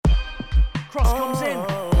Cross comes in.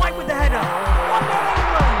 White with the header. 1-0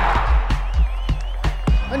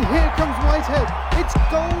 England. And here comes Whitehead. It's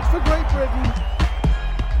gold for Great Britain.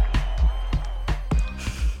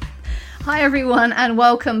 Hi everyone, and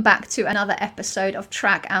welcome back to another episode of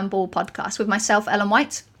Track and Ball podcast with myself, Ellen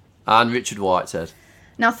White. And Richard Whitehead.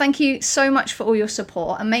 Now, thank you so much for all your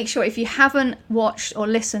support, and make sure if you haven't watched or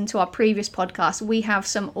listened to our previous podcast, we have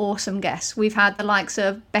some awesome guests. We've had the likes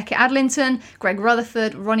of Beckett Adlington, Greg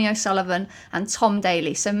Rutherford, Ronnie O'Sullivan and Tom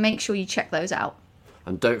Daly, so make sure you check those out.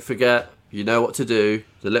 And don't forget, you know what to do,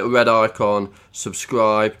 the little red icon,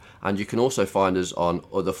 subscribe, and you can also find us on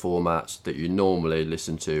other formats that you normally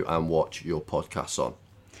listen to and watch your podcasts on.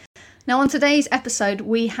 Now, on today's episode,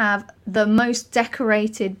 we have the most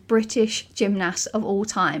decorated British gymnast of all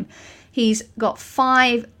time. He's got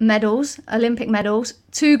 5 medals, Olympic medals,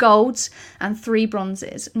 2 golds and 3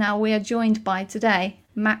 bronzes. Now, we are joined by today,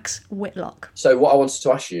 Max Whitlock. So what I wanted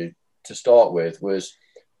to ask you to start with was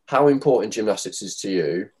how important gymnastics is to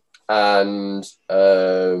you, and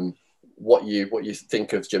what you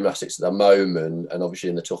think of gymnastics at the moment, and obviously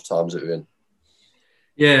in the tough times that we're in.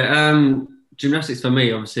 Yeah, gymnastics for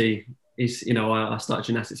me, obviously, is, I started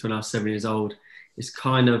gymnastics when I was 7 years old. It's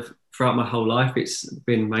kind of throughout my whole life, it's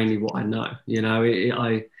been mainly what I know.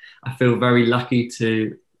 I feel very lucky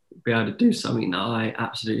to be able to do something that I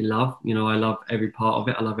absolutely love. I love every part of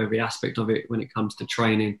it. I love every aspect of it when it comes to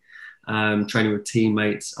training with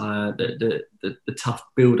teammates, the tough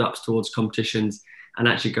build-ups towards competitions, and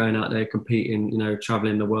actually going out there competing,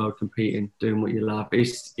 traveling the world, competing, doing what you love.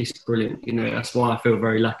 It's brilliant. That's why I feel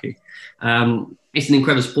very lucky. It's an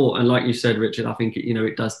incredible sport. And like you said, Richard, I think,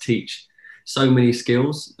 it does teach so many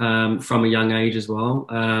skills from a young age as well.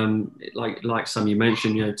 Like some you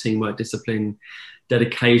mentioned, teamwork, discipline,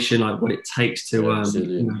 dedication, like what it takes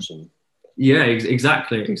to... Yeah,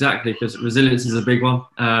 exactly. Because resilience is a big one,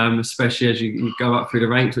 especially as you go up through the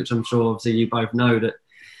ranks, which I'm sure obviously you both know that,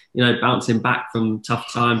 bouncing back from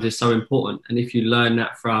tough times is so important. And if you learn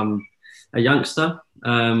that from a youngster,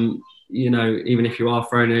 even if you are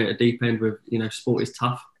thrown in at a deep end with, sport is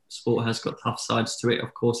tough. Sport has got tough sides to it.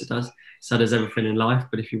 Of course it does. So does everything in life.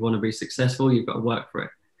 But if you want to be successful, you've got to work for it.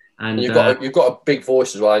 And you've got a big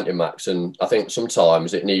voice as well, haven't you, Max? And I think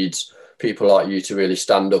sometimes it needs people like you to really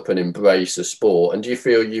stand up and embrace the sport. And do you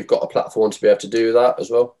feel you've got a platform to be able to do that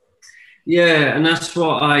as well? Yeah, and that's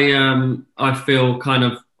what I feel kind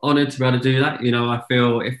of honoured to be able to do that. I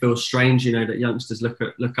feel it feels strange, that youngsters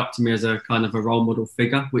look up to me as a kind of a role model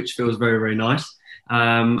figure, which feels very, very nice.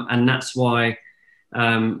 And that's why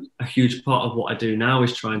a huge part of what I do now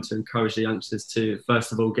is trying to encourage the youngsters to,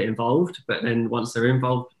 first of all, get involved, but then once they're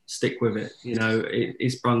involved, stick with it.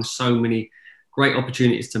 It's brought so many great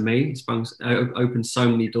opportunities to me. It's opened so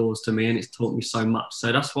many doors to me, and it's taught me so much.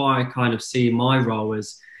 So that's why I kind of see my role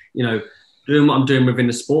as, doing what I'm doing within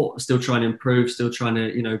the sport, still trying to improve, still trying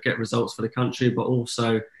to, get results for the country, but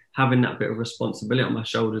also having that bit of responsibility on my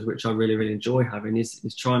shoulders, which I really, really enjoy having,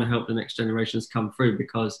 is trying to help the next generations come through,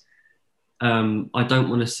 because I don't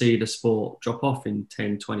want to see the sport drop off in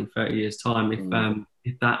 10, 20, 30 years time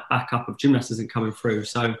if that backup of gymnasts isn't coming through.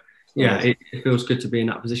 So, yeah, it feels good to be in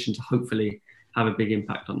that position to hopefully have a big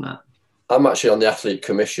impact on that. I'm actually on the athlete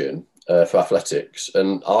commission for athletics,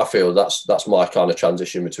 and I feel that's my kind of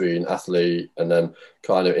transition between athlete and then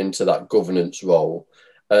kind of into that governance role.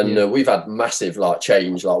 And we've had massive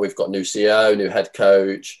change. We've got new CEO, new head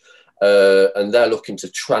coach, and they're looking to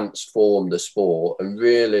transform the sport and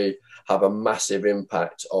really have a massive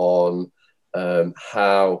impact on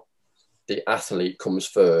how the athlete comes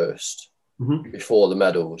first before the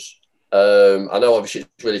medals. I know obviously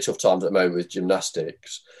it's really tough times at the moment with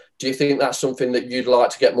gymnastics. Do you think that's something that you'd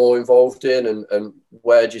like to get more involved in? And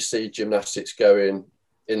where do you see gymnastics going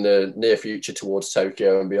in the near future towards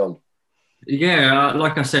Tokyo and beyond? Yeah,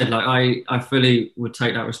 like I said, I fully would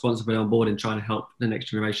take that responsibility on board in trying to help the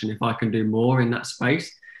next generation. If I can do more in that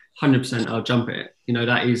space, 100% I'll jump at it.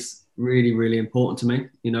 That is really, really important to me.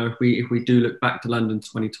 If we do look back to London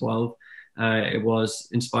 2012, it was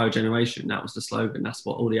Inspire a Generation. That was the slogan. That's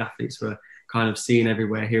what all the athletes were kind of seeing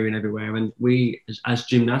everywhere, hearing everywhere. And we, as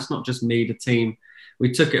gymnasts, not just me, the team,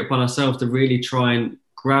 we took it upon ourselves to really try and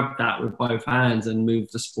grab that with both hands and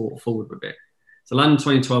move the sport forward with it. So London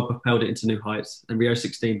 2012 propelled it into new heights, and Rio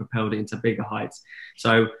 16 propelled it into bigger heights.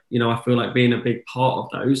 So, I feel like being a big part of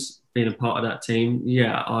those, being a part of that team,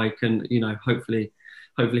 I can, hopefully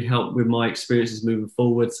help with my experiences moving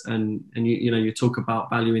forwards. And you talk about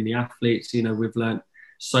valuing the athletes. We've learned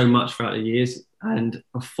so much throughout the years, and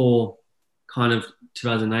before kind of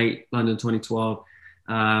 2008, London 2012,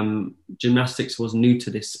 gymnastics was new to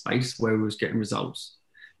this space where we was getting results.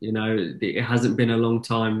 You know, it hasn't been a long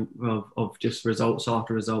time of just results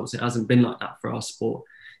after results. It hasn't been like that for our sport.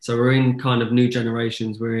 So we're in kind of new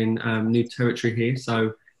generations. We're in new territory here.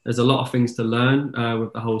 So there's a lot of things to learn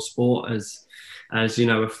with the whole sport as you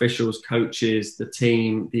know, officials, coaches, the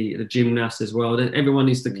team, the gymnasts as well. Everyone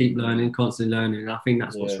needs to keep learning, constantly learning. And I think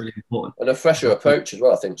that's what's really important. And a fresher approach as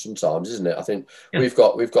well, I think, sometimes, isn't it? I think we've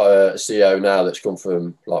got a CEO now that's come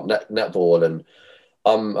from like netball, and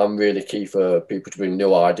I'm really key for people to bring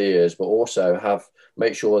new ideas, but also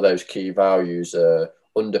make sure those key values are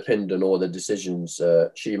underpinned in all the decisions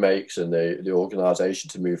she makes and the organisation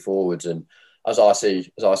to move forwards. And as I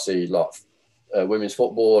see like women's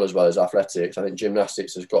football as well as athletics, I think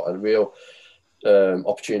gymnastics has got a real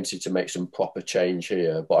opportunity to make some proper change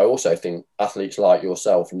here. But I also think athletes like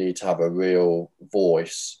yourself need to have a real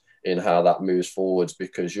voice in how that moves forwards,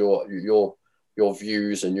 because your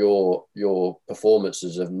views and your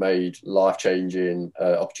performances have made life-changing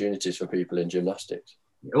opportunities for people in gymnastics.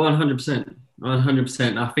 100%.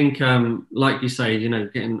 I think, like you say, you know,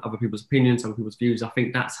 getting other people's opinions, other people's views, I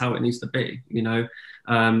think that's how it needs to be, you know.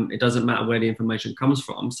 It doesn't matter where the information comes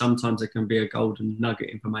from. Sometimes it can be a golden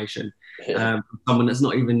nugget information. Someone that's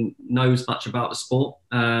not even knows much about the sport,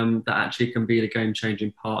 that actually can be the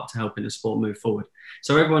game-changing part to helping the sport move forward.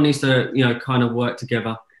 So everyone needs to, you know, kind of work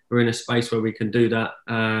together. We're in a space where we can do that,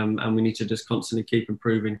 and we need to just constantly keep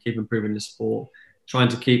improving the sport. Trying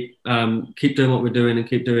to keep doing what we're doing and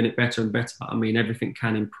keep doing it better and better. I mean, everything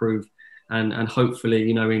can improve, and hopefully,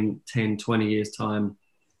 you know, in 10, 20 years time,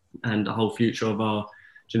 and the whole future of our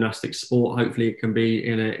gymnastics sport, hopefully it can be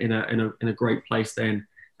in a great place then,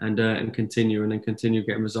 and continue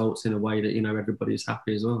getting results in a way that, you know, everybody is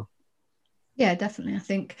happy as well. Yeah, definitely. I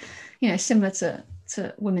think, you know, similar to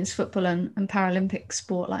women's football and Paralympic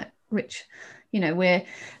sport, like Rich, you know,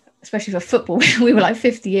 especially for football, we were like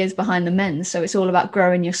 50 years behind the men's. So it's all about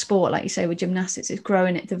growing your sport. Like you say, with gymnastics, it's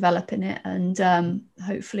growing it, developing it, and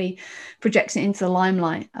hopefully projecting it into the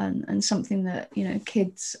limelight, and something that, you know,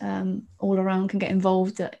 kids all around can get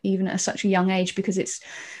involved even at such a young age, because it's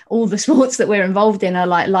all the sports that we're involved in are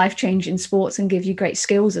like life-changing sports and give you great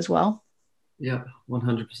skills as well. Yeah,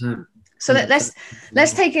 100%. So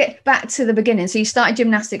let's take it back to the beginning. So you started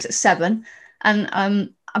gymnastics at 7,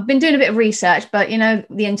 and I've been doing a bit of research, but you know,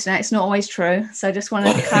 the internet, it's not always true. So I just want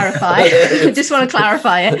to clarify.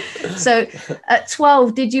 It. So at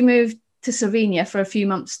 12, did you move to Slovenia for a few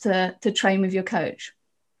months to train with your coach?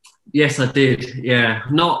 Yes, I did. Yeah,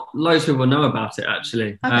 not loads of people know about it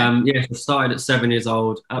actually. Okay. Yes, I started at 7 years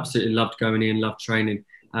old. Absolutely loved going in, loved training.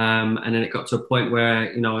 And then it got to a point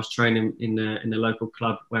where, you know, I was training in the local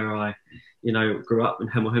club where I, you know, grew up in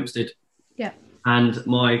Hemel Hempstead. Yeah. And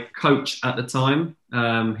my coach at the time,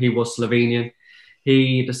 he was Slovenian.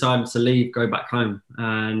 He decided to leave, go back home.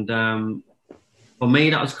 And for me,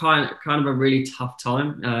 that was kind of a really tough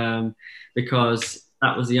time, because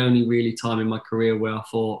that was the only really time in my career where I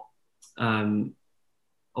thought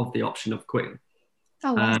of the option of quitting.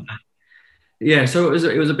 Oh, wow. Yeah, so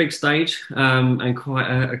it was a big stage, and quite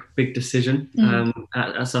a big decision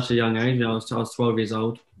at such a young age. You know, I was 12 years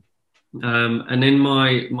old. And then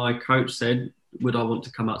my coach said, would I want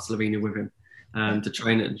to come out to Slovenia with him to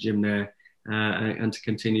train at the gym there and to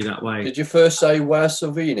continue that way. Did you first say, where's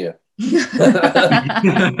Slovenia?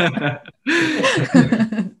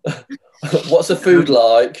 What's the food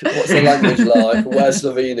like? What's the language like? Where's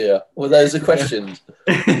Slovenia? Well, those are questions.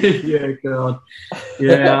 Yeah, God.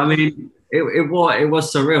 Yeah, I mean, it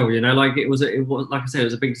was surreal, you know, like it was like I said, it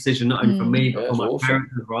was a big decision, not only for me, but for my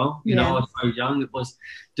parents as well. You know, I was so young. It was,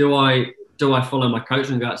 do I follow my coach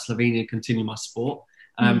and go out to Slovenia and continue my sport?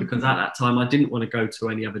 Because at that time I didn't want to go to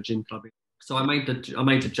any other gym club. So I made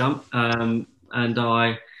the jump, and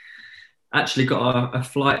I actually got a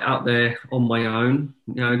flight out there on my own,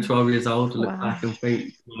 you know, 12 years old, to look back and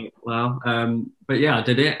think, wow. But yeah, I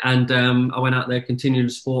did it, and I went out there, continued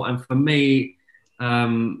the sport. And for me,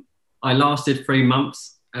 I lasted 3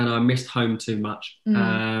 months and I missed home too much.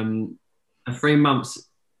 And 3 months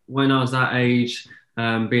when I was that age,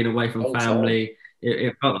 being away from family,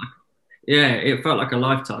 it felt like a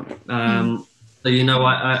lifetime. So, you know,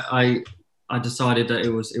 I decided that it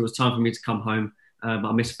was time for me to come home.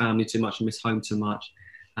 I miss family too much, I miss home too much.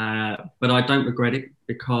 But I don't regret it,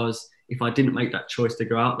 because if I didn't make that choice to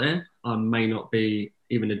go out there, I may not be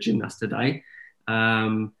even a gymnast today.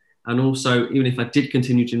 And also, even if I did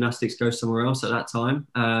continue gymnastics, go somewhere else at that time,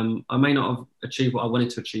 I may not have achieved what I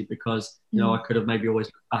wanted to achieve, because, you know, I could have maybe always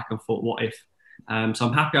looked back and thought, what if? So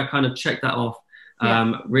I'm happy I kind of checked that off.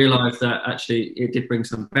 Realised that actually it did bring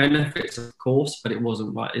some benefits, of course, but it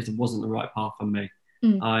wasn't right. It wasn't the right path for me.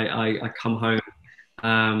 I come home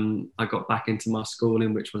I got back into my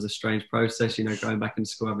schooling, which was a strange process, going back into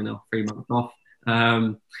school, having a 3 month off.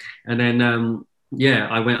 And then,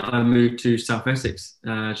 I moved to South Essex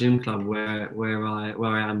Gym Club where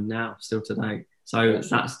I am now, still today. So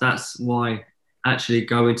that's why actually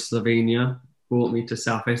going to Slovenia brought me to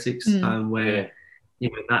South Essex, where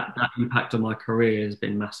that impact on my career has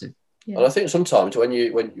been massive. Yeah. And I think sometimes when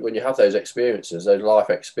you have those experiences, those life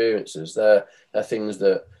experiences, they're things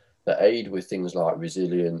that aid with things like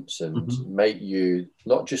resilience and make you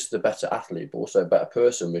not just the better athlete, but also a better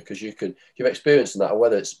person, because you've experienced that,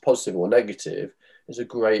 whether it's positive or negative, it's a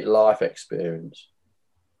great life experience.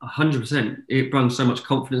 100%. It brought so much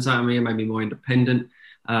confidence out of me. It made me more independent.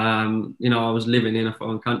 I was living in a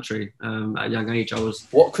foreign country at a young age.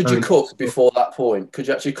 What could you cook before that point? Could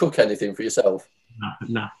you actually cook anything for yourself?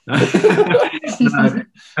 No. No.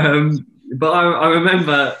 But I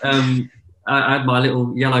remember I had my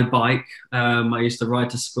little yellow bike. I used to ride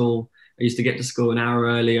to school. I used to get to school an hour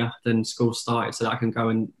earlier than school started so that I can go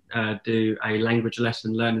and do a language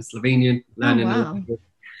lesson, learning Slovenian,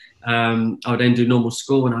 I would then do normal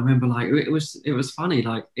school, and I remember it was funny,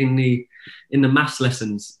 like in the maths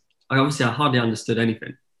lessons, I hardly understood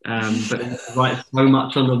anything, but I write so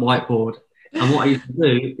much on the whiteboard. And what I used to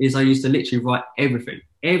do is I used to literally write everything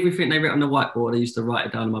they wrote on the whiteboard. I used to write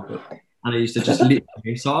it down in my book, and I used to just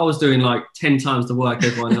literally. So I was doing like 10 times the work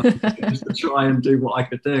everyone else just to try and do what I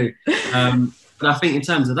could do. But I think in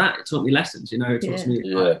terms of that, it taught me lessons. It taught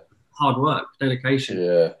me hard work, dedication.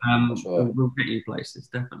 Yeah, will get you places,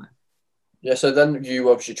 definitely. Yeah. So then you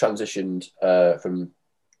obviously transitioned from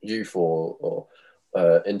youth or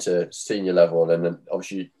into senior level, and then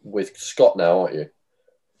obviously with Scott now, aren't you?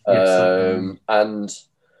 Yes, and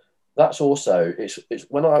that's also it's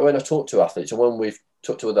when I talk to athletes, and when we've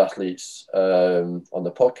talked to other athletes on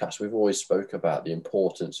the podcast, we've always spoke about the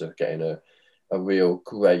importance of getting a real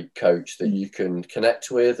great coach that you can connect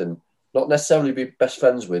with and not necessarily be best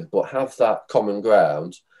friends with, but have that common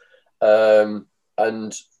ground. And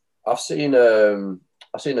I've seen a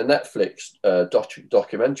Netflix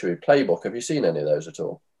documentary, Playbook. Have you seen any of those at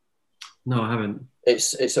all? No, I haven't.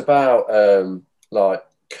 It's about like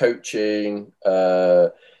coaching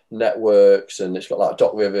networks, and it's got like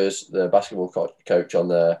Doc Rivers, the basketball coach, on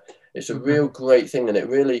there. It's a real great thing, and it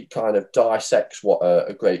really kind of dissects what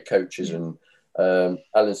a great coach is. And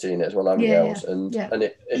Ellen's seen it as well, and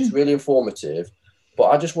it's really informative.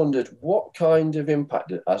 But I just wondered, what kind of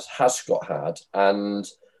impact has Scott had, and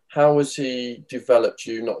how has he developed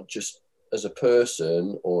you, not just as a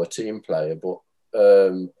person or a team player, but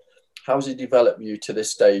how has he developed you to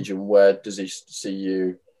this stage, and where does he see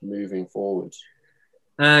you moving forward?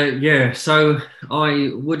 So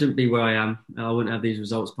I wouldn't be where I am. I wouldn't have these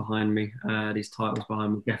results behind me, these titles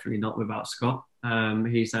behind me, definitely not without Scott.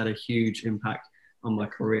 He's had a huge impact on my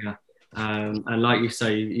career. And like you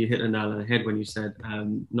say, you hit the nail on the head when you said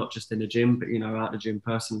not just in the gym, but out the gym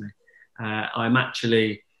personally. I'm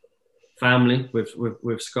actually family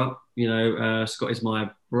with Scott. Scott is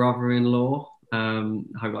my brother-in-law. I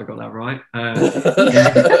hope I got that right.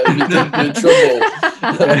 In trouble.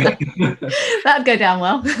 That'd go down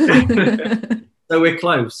well. So we're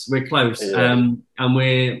close. Yeah. And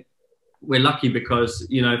we're lucky because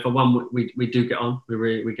for one, we do get on.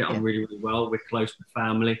 We get on really, really well. We're close with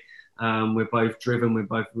family. We're both driven. We're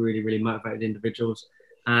both really, really motivated individuals.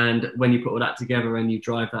 And when you put all that together and you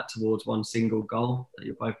drive that towards one single goal that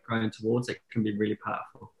you're both going towards, it can be really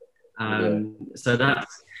powerful. So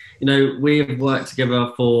that's, we have worked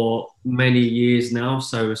together for many years now.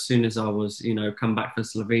 So as soon as I was, come back from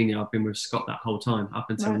Slovenia, I've been with Scott that whole time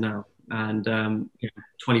up until now. And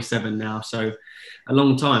 27 now, so a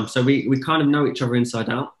long time. So we kind of know each other inside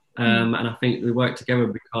out. And I think we work together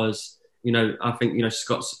because, I think,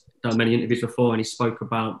 Scott's done many interviews before, and he spoke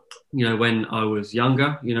about, when I was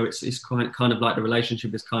younger, it's kind of like the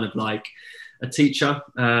relationship is kind of like a teacher,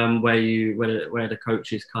 where the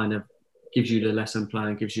coach is kind of gives you the lesson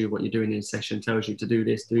plan, gives you what you're doing in session, tells you to do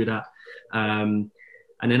this, do that. And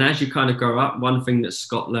then as you kind of grow up, one thing that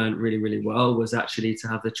Scott learned really, really well was actually to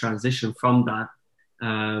have the transition from that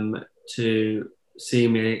to see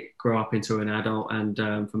me grow up into an adult, and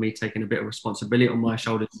for me taking a bit of responsibility on my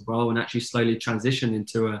shoulders as well, and actually slowly transition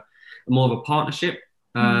into a more of a partnership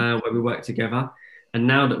where we work together. And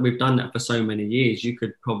now that we've done that for so many years, you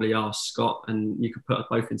could probably ask Scott, and you could put us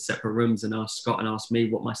both in separate rooms and ask Scott and ask me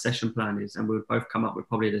what my session plan is, and we would both come up with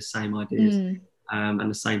probably the same ideas and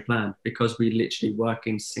the same plan, because we literally work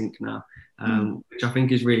in sync now, which I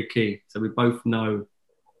think is really key. So we both know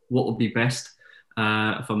what would be best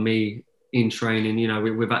for me in training.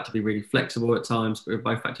 We've had to be really flexible at times, but we've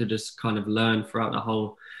both had to just kind of learn throughout the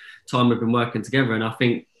whole time we've been working together. And I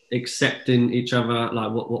think accepting each other,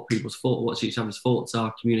 like what people's thoughts, what each other's thoughts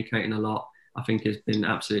are, communicating a lot, I think has been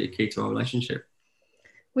absolutely key to our relationship.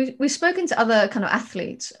 We've spoken to other kind of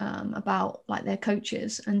athletes about like their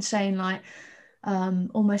coaches and saying like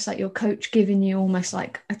almost like your coach giving you almost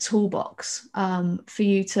like a toolbox for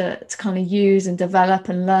you to kind of use and develop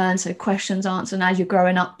and learn. So questions answered, and as you're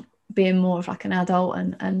growing up, being more of like an adult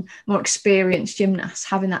and more experienced gymnast,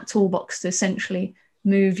 having that toolbox to essentially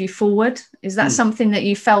move you forward. Is that something that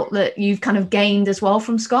you felt that you've kind of gained as well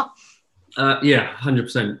from Scott? Yeah,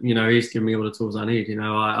 100%. You know, he's given me all the tools I need. You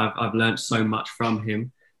know, I've learned so much from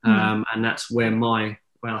him. And that's where when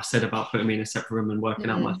I said about putting me in a separate room and working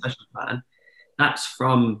out my session plan, that's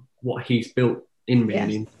from what he's built in me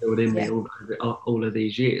and instilled in me all of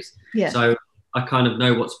these years. Yeah. So I kind of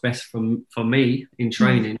know what's best for me in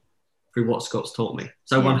training through what Scott's taught me.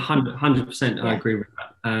 So 100% I agree with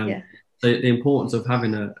that. So the importance of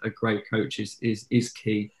having a great coach is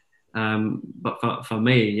key. But for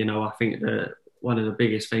me, you know, I think that one of the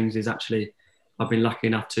biggest things is actually I've been lucky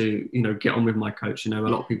enough to, you know, get on with my coach. You know, a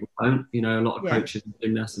lot of people don't. You know, a lot of coaches and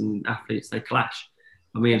gymnasts and athletes, they clash.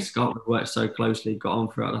 But me and Scott have worked so closely, got on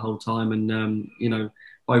throughout the whole time, and you know,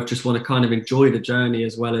 both just want to kind of enjoy the journey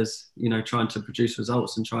as well as, you know, trying to produce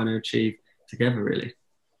results and trying to achieve together, really.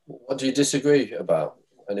 What do you disagree about?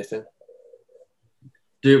 Anything?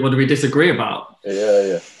 What do we disagree about?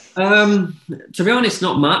 Yeah. To be honest,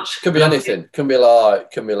 not much. Could be anything. Can be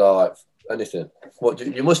like anything. What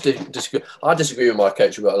you must disagree? I disagree with my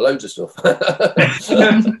coach about loads of stuff.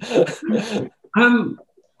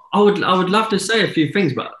 I would love to say a few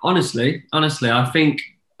things, but honestly, I think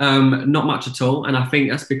not much at all. And I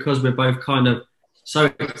think that's because we're both kind of so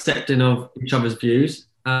accepting of each other's views.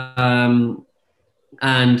 And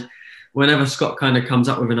whenever Scott kind of comes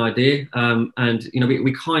up with an idea, and you know,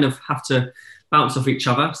 we kind of have to bounce off each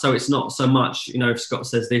other. So it's not so much, you know, if Scott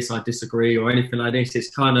says this, I disagree or anything like this.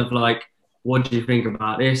 It's kind of like, what do you think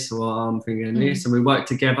about this? Or I'm thinking this, and we work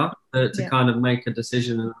together to kind of make a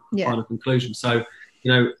decision and find a conclusion. So,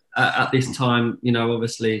 you know, at this time, you know,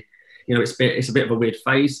 obviously, you know, it's a bit of a weird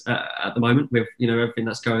phase at the moment with, you know, everything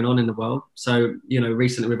that's going on in the world. So, you know,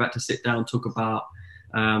 recently we've had to sit down and talk about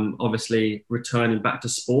obviously returning back to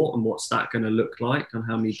sport and what's that going to look like, and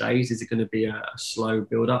how many days is it going to be a slow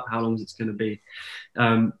build up, how long is it going to be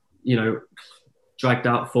you know, dragged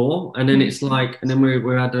out for. And then it's like, and then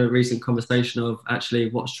we had a recent conversation of actually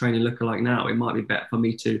what's training looking like now. It might be better for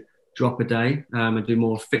me to drop a day and do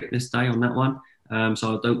more fitness day on that one,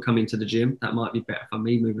 so I don't come into the gym. That might be better for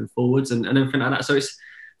me moving forwards and everything like that. So it's,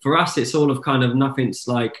 for us, it's all of kind of, nothing's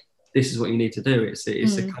like this is what you need to do. It's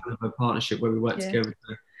a kind of a partnership where we work together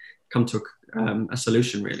to come to a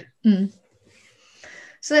solution, really.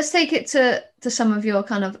 So let's take it to some of your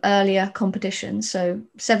kind of earlier competitions. So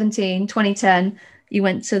 2010, you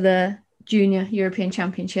went to the Junior European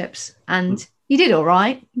Championships and you did all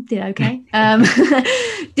right, did okay.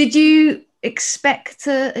 Did you expect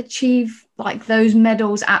to achieve like those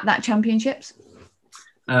medals at that championships?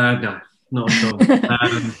 No, not at all.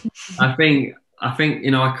 I think,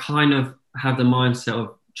 you know, I kind of have the mindset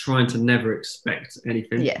of trying to never expect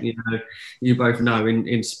anything. You know, you both know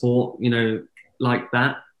in sport, you know, like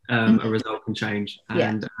that, a result can change.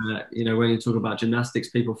 And, you know, when you talk about gymnastics,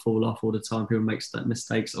 people fall off all the time. People make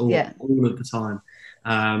mistakes all of the time.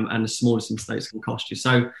 And the smallest mistakes can cost you.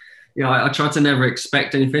 So, you know, I try to never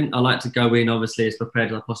expect anything. I like to go in, obviously, as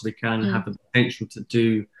prepared as I possibly can and have the potential to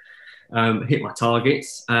do, hit my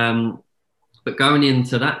targets. But going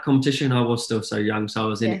into that competition, I was still so young. So I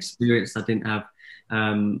was inexperienced. I didn't have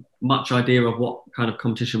much idea of what kind of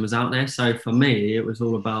competition was out there. So for me, it was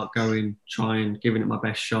all about going, trying, giving it my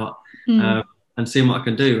best shot and seeing what I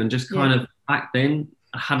can do. And just kind of back then,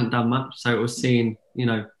 I hadn't done much. So it was seeing, you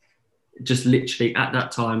know, just literally at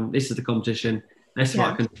that time, this is the competition. That's what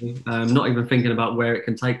I can do. Not even thinking about where it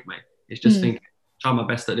can take me. It's just thinking, try my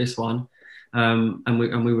best at this one. And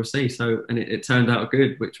we will see. So, and it turned out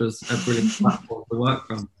good, which was a brilliant platform to work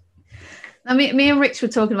from. I mean, me and Rich were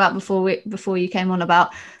talking about before you came on about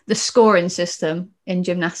the scoring system in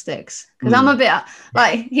gymnastics, because I'm a bit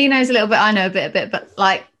like, he knows a little bit, I know a bit, but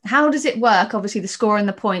like, how does it work? Obviously, the scoring,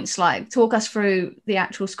 the points. Like, talk us through the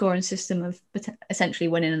actual scoring system of essentially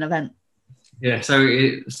winning an event. Yeah, so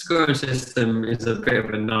the scoring system is a bit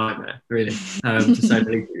of a nightmare, really, to say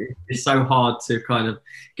the least. It's so hard to kind of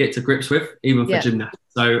get to grips with, even for gymnasts.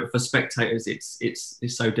 So for spectators, it's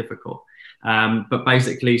so difficult. But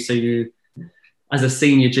basically, so you, as a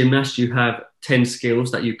senior gymnast, you have 10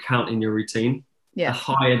 skills that you count in your routine. The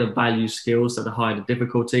higher the value skills, so the higher the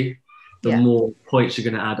difficulty, the more points you're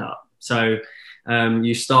going to add up. So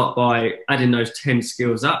you start by adding those 10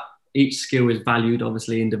 skills up, each skill is valued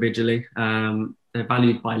obviously individually. They're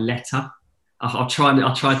valued by letter. I'll try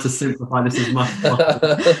to simplify this as much as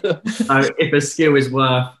possible. So if a skill is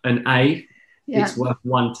worth an A, it's worth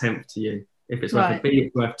 1/10 to you. If it's worth a B,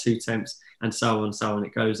 it's worth 2/10, and so on, so on.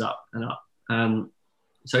 It goes up and up.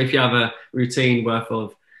 So if you have a routine worth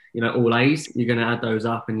of, all A's, you're going to add those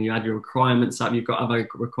up, and you add your requirements up. You've got other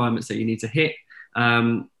requirements that you need to hit.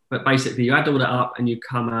 But basically, you add all that up, and you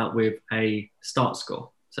come out with a start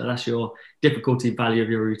score. So that's your difficulty value of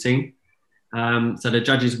your routine. So the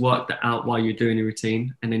judges work that out while you're doing your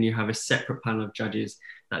routine, and then you have a separate panel of judges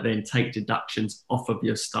that then take deductions off of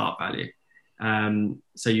your start value.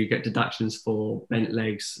 So you get deductions for bent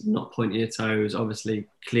legs, not pointing your toes, obviously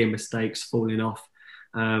clear mistakes, falling off,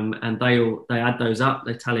 and they add those up,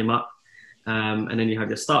 they tally them up, and then you have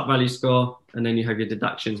your start value score, and then you have your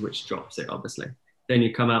deductions, which drops it obviously. Then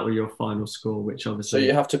you come out with your final score, which obviously. So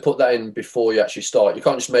you have to put that in before you actually start. You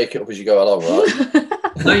can't just make it up as you go along, right?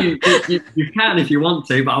 No, you can if you want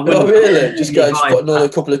to, but I wouldn't. Oh, really? Just put another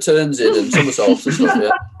couple of turns in and somersaults and stuff,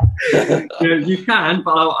 yeah? You can,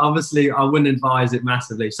 but obviously I wouldn't advise it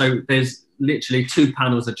massively. So there's literally 2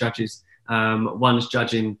 panels of judges. One's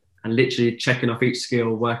judging and literally checking off each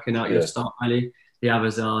skill, working out your start value. The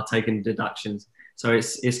others are taking deductions. So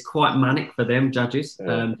it's quite manic for them judges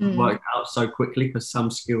to work out so quickly, because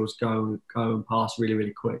some skills go and pass really,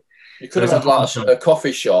 really quick. You could have had like a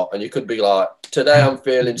coffee shop, and you could be like, today I'm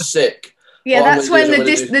feeling sick. Yeah, that's when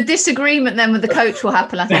the disagreement then with the coach will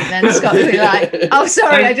happen, I think. Then Scott will be like, oh,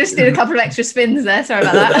 sorry, I just did a couple of extra spins there. Sorry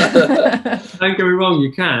about that. Don't get me wrong,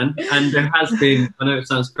 you can. And there has been, I know it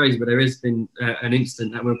sounds crazy, but there has been an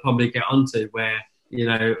instant that we'll probably get onto where,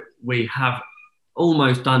 we have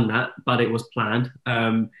almost done that, but it was planned.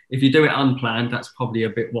 If you do it unplanned, that's probably a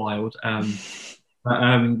bit wild. It's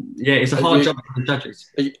a hard job for the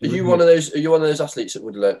judges. Are you one of those athletes that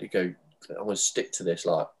would learn to go, I'm going to stick to this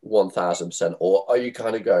like 1,000%, or are you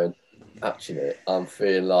kind of going, actually, I'm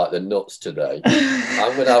feeling like the nuts today.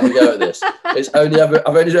 I'm going to have a go at this. I've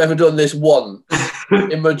only ever done this once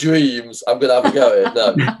in my dreams. I'm going to have a go at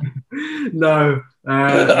it. No.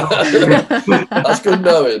 That's good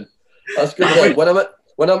knowing. That's good knowing. When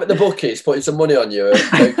I'm at the bookies putting some money on you at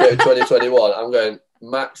Tokyo 2021, I'm going,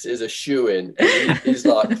 Max is a shoo-in. He's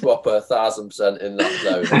like proper 1,000% in that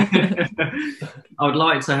zone. I would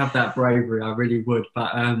like to have that bravery. I really would.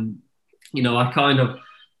 But, I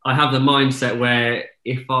have the mindset where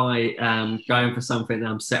if I am going for something and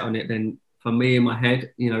I'm set on it, then for me in my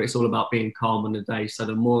head, it's all about being calm on the day. So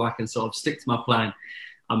the more I can sort of stick to my plan,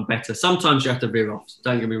 I'm better. Sometimes you have to veer off.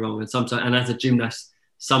 Don't get me wrong. And as a gymnast,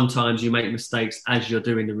 sometimes you make mistakes as you're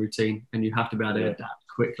doing the routine, and you have to be able to adapt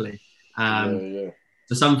quickly.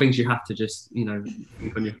 So some things you have to just,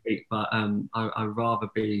 think on your feet. But I'd rather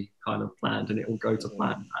be kind of planned, and it will go to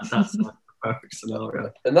plan. That's like the perfect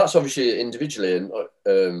scenario. And that's obviously individually.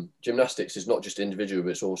 And gymnastics is not just individual,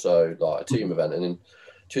 but it's also like a team event. And in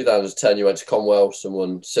 2010, you went to Commonwealth and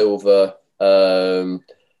won silver.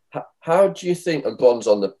 How do you think, and bronze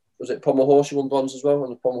on the, was it Pommel Horse? You won bronze as well on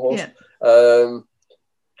the Pommel Horse? Yeah.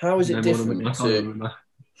 How is it different to...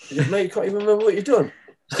 Mate, you can't even remember what you've done.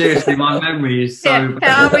 Seriously, my memory is so bad.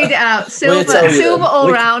 I'll read it out. Silver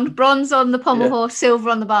all round, bronze on the pommel horse, silver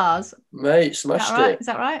on the bars. Mate, smashed it. Is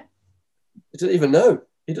that right? He doesn't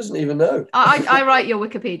even know. I write your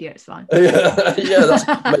Wikipedia, it's fine. Yeah, that's...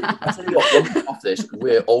 Mate, I tell you what, one off this,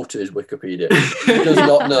 we're alter his Wikipedia. He does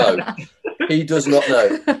not know. He does not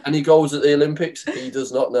know. Any goals at the Olympics? He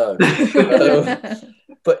does not know.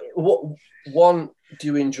 But one, do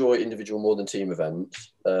you enjoy individual more than team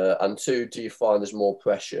events? And 2, do you find there's more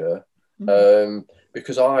pressure?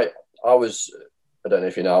 Because I don't know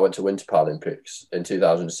if you know, I went to Winter Paralympics in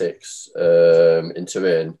 2006 in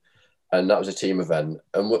Turin, and that was a team event.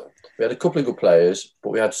 And we had a couple of good players, but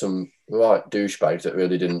we had some right douchebags that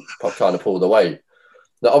really didn't kind of pull the weight.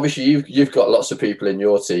 Now, obviously, you've got lots of people in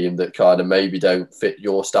your team that kind of maybe don't fit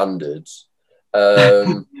your standards.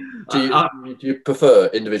 Do you prefer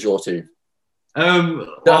individual team? You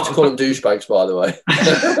don't have to call them douchebags, by the way.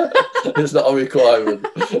 It's not a requirement.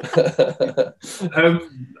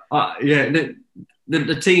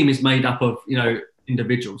 The team is made up of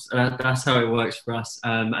individuals. That's how it works for us,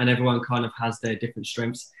 and everyone kind of has their different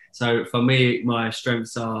strengths. So for me, my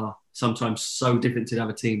strengths are sometimes so different to the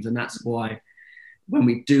other teams, and that's why when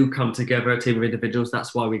we do come together, a team of individuals,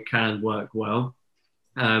 that's why we can work well,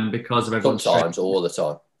 because of everyone's sometimes or all the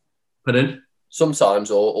time. Pardon? Sometimes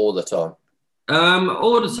or all the time.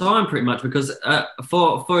 All the time, pretty much, because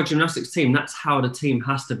for a gymnastics team, that's how the team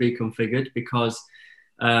has to be configured. Because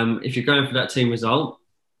if you're going for that team result,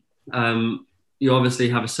 you obviously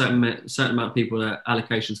have a certain amount of people that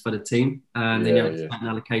allocations for the team, and then you have certain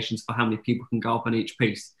allocations for how many people can go up on each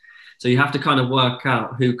piece. So you have to kind of work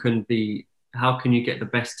out how can you get the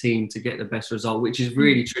best team to get the best result, which is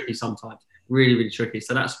really tricky sometimes, really, really tricky.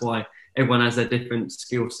 So that's why everyone has their different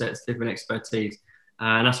skill sets, different expertise,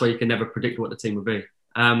 and that's why you can never predict what the team will be.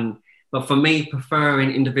 But for me,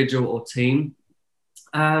 preferring individual or team,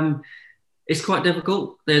 it's quite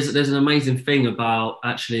difficult. There's an amazing thing about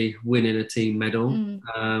actually winning a team medal,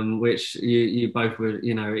 which you both would,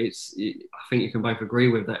 I think you can both agree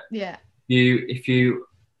with that. Yeah. If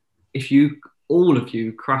you all of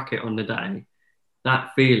you crack it on the day,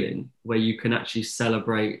 that feeling where you can actually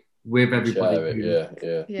celebrate with everybody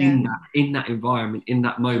in that environment, in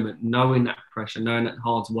that moment, knowing that pressure, knowing that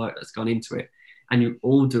hard work that's gone into it, and you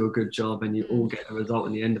all do a good job and you all get a result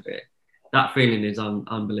in the end of it, that feeling is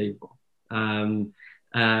unbelievable.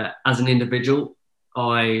 As an individual,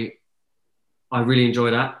 I really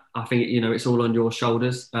enjoy that. I think it's all on your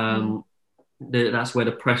shoulders. That's where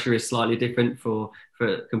the pressure is slightly different for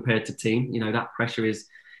compared to team. That pressure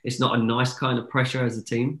it's not a nice kind of pressure as a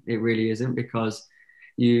team. It really isn't, because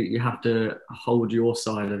you have to hold your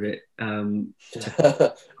side of it.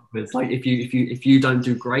 It's like if you don't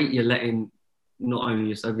do great, you're letting not only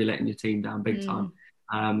yourself, you're letting your team down big time.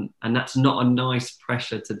 And that's not a nice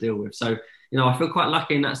pressure to deal with. So, I feel quite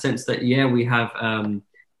lucky in that sense that, we have a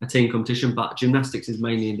team competition, but gymnastics is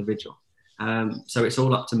mainly individual. So it's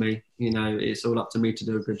all up to me, it's all up to me to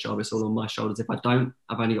do a good job. It's all on my shoulders. If I don't,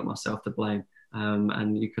 I've only got myself to blame.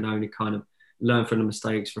 And you can only kind of learn from the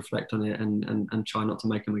mistakes, reflect on it, and try not to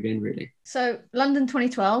make them again, really. So London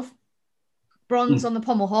 2012, bronze on the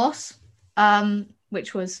pommel horse,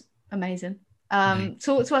 which was amazing.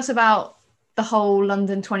 Talk to us about the whole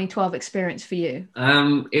London 2012 experience for you.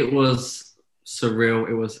 It was surreal.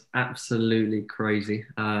 It was absolutely crazy.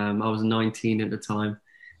 I was 19 at the time,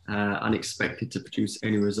 unexpected to produce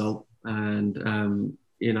any result. And,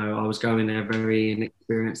 I was going there very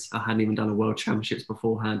inexperienced. I hadn't even done a World Championships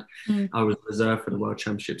beforehand. I was reserved for the World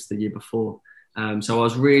Championships the year before. So I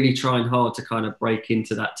was really trying hard to kind of break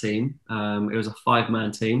into that team. It was a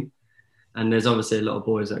 5-man team. And there's obviously a lot of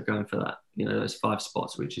boys that are going for that, those 5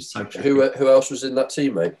 spots, which is so tricky. Who else was in that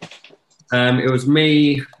team, mate? It was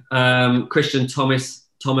me, Christian Thomas,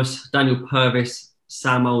 Daniel Purvis,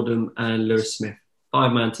 Sam Oldham, and Lewis Smith.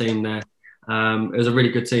 5-man team there. It was a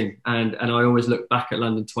really good team. And I always look back at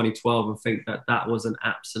London 2012 and think that was an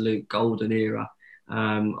absolute golden era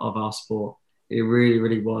of our sport. It really,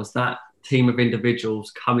 really was. That team of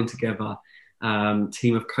individuals coming together,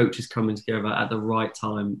 team of coaches coming together at the right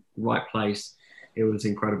time, right place. It was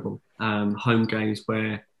incredible. Home games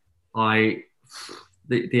where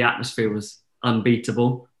the atmosphere was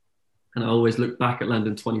unbeatable. And I always look back at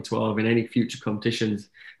London 2012 in any future competitions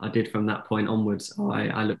I did from that point onwards.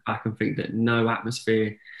 I look back and think that no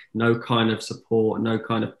atmosphere, no kind of support, no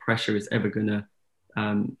kind of pressure is ever going to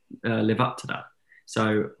live up to that.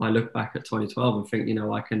 So I look back at 2012 and think,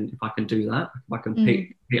 if I can do that, if I can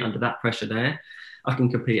compete under that pressure there, I can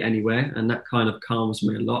compete anywhere. And that kind of calms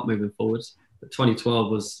me a lot moving forwards. But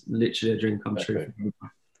 2012 was literally a dream come true.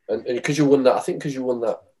 And because you won that, I think because you won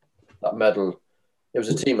that medal, it was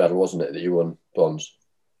a team medal, wasn't it, that you won bronze?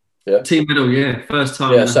 Yeah. Team medal, yeah. First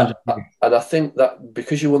time. Yeah, so, and I think that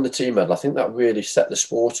because you won the team medal, I think that really set the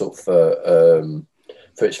sport up for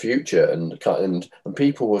its future, and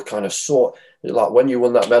people were kind of like when you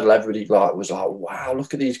won that medal, everybody was like, wow,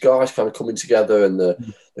 look at these guys kind of coming together, and the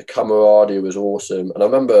camaraderie was awesome. And I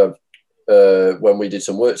remember when we did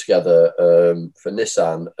some work together for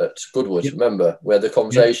Nissan at Goodwood. Yep. Remember we had the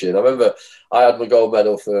conversation? Yep. I remember I had my gold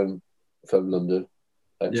medal from London.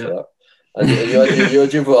 Thanks for that. And you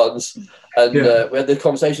had your bronze. And we had the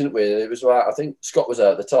conversation with it. It was like, I think Scott was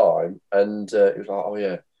there at the time, and it was like, oh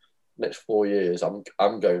yeah, next 4 years I'm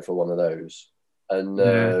going for one of those. And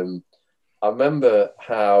I remember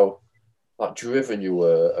how like driven you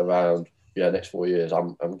were around. Yeah, next 4 years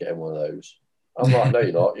I'm getting one of those. I'm like, no,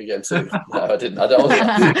 you're not. You're getting 2. No, I didn't. I wasn't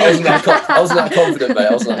that confident, mate.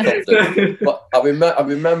 I wasn't that confident. But I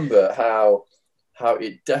remember how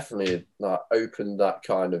it definitely like opened that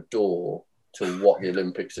kind of door to what the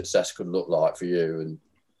Olympic success could look like for you. And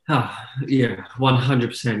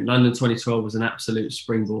 100%. London 2012 was an absolute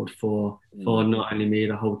springboard for not only me,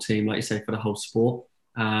 the whole team, like you say, for the whole sport.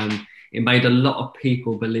 It made a lot of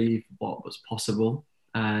people believe what was possible.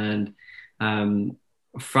 And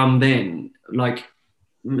from then, like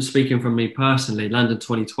speaking from me personally, London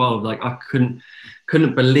 2012, like I couldn't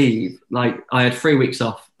believe, like I had 3 weeks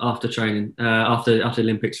off after training, after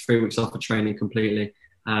Olympics, 3 weeks off for training completely.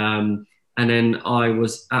 And And then I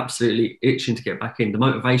was absolutely itching to get back in. The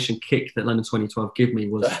motivation kick that London 2012 gave me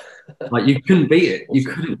was like, you couldn't beat it. You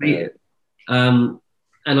couldn't beat it. And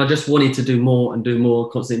I just wanted to do more and do more,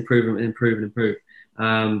 constant improvement and improve.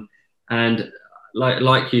 And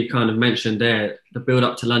like you kind of mentioned there, the build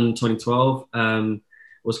up to London 2012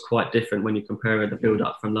 was quite different when you compare the build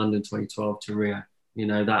up from London 2012 to Rio. You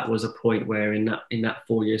know, that was a point where in that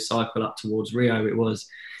 4-year cycle up towards Rio, it was,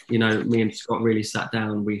 you know, me and Scott really sat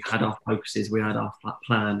down. We had our focuses, we had our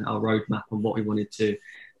plan, our roadmap on what we wanted to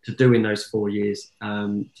do in those 4 years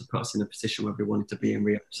to put us in a position where we wanted to be in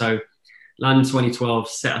Rio. So London 2012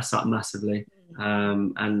 set us up massively,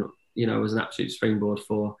 and you know, it was an absolute springboard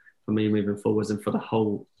for me moving forwards and for the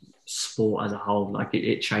whole sport as a whole. Like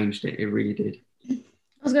it changed it. It really did.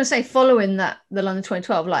 I was going to say, following that, the London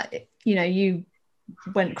 2012, like, you know, you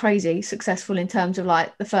went crazy successful in terms of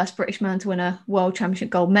like the first British man to win a world championship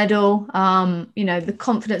gold medal. You know, the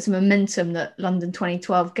confidence and momentum that London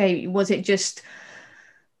 2012 gave you, was it just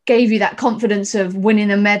gave you that confidence of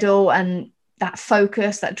winning a medal and that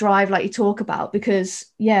focus, that drive, like you talk about? Because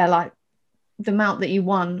yeah, like the amount that you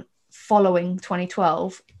won following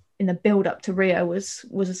 2012 in the build up to Rio was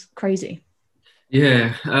crazy.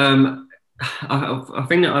 Yeah. I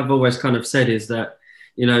think that I've always kind of said is that,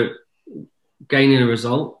 you know, gaining a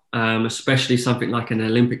result, especially something like an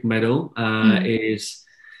Olympic medal, is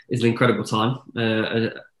an incredible time.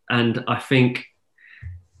 And I think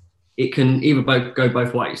it can either go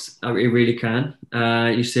both ways. It really can.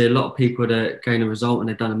 You see a lot of people that gain a result and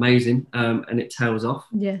they've done amazing, and it tails off.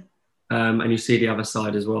 Yeah. And you see the other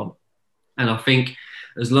side as well. And I think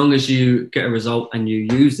as long as you get a result and you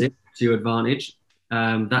use it to your advantage,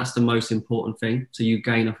 that's the most important thing. So you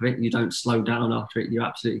gain off it. You don't slow down after it. You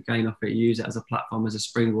absolutely gain off it. You use it as a platform, as a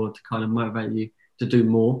springboard to kind of motivate you to do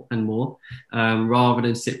more and more, rather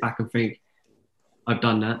than sit back and think, I've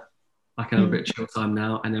done that. I can have a bit of chill time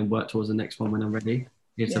now and then work towards the next one when I'm ready.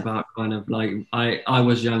 It's about kind of like, I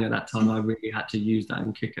was young at that time. I really had to use that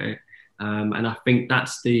and kick at it. And I think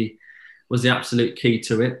was the absolute key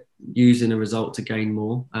to it, using a result to gain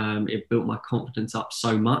more. It built my confidence up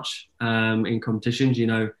so much in competitions. You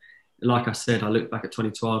know, like I said, I look back at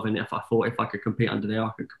 2012 and if I thought if I could compete under there,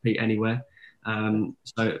 I could compete anywhere.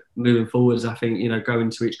 So moving forwards, I think, you know,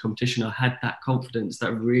 going to each competition, I had that confidence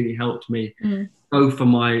that really helped me go for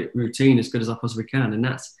my routine as good as I possibly can. And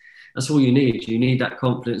that's all you need. You need that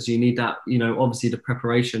confidence. You need that, you know, obviously the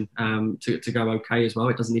preparation to go okay as well.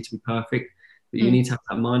 It doesn't need to be perfect. But you need to have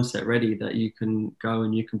that mindset ready that you can go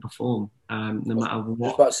and you can perform no matter what.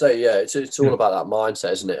 I was about to say, yeah, it's all about that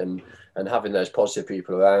mindset, isn't it? And having those positive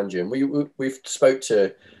people around you. And we've spoke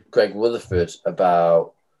to Greg Rutherford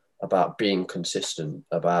about being consistent,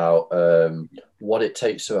 about what it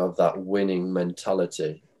takes to have that winning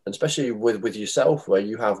mentality, and especially with yourself, where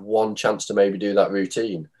you have one chance to maybe do that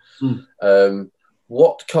routine.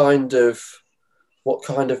 What kind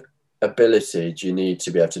of ability do you need to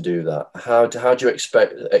be able to do that? How do you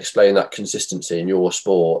explain that consistency in your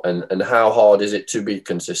sport, and how hard is it to be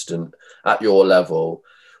consistent at your level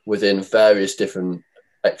within various different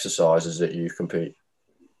exercises that you compete?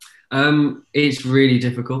 It's really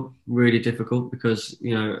difficult because,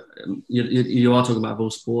 you know, you are talking about all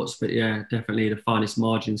sports, but yeah, definitely the finest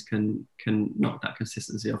margins can knock that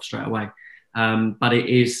consistency off straight away. But it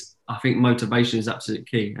is, I think motivation is absolutely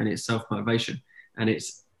key, and it's self-motivation. And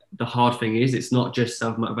the hard thing is, it's not just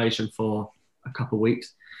self-motivation for a couple of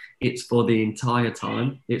weeks. It's for the entire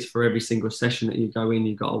time. It's for every single session that you go in.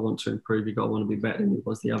 You've got to want to improve. You've got to want to be better than you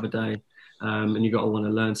was the other day. And you've got to want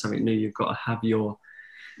to learn something new. You've got to have your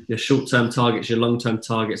short-term targets, your long-term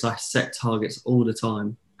targets. I set targets all the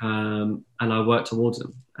time, and I work towards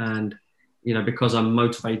them. And, you know, because I'm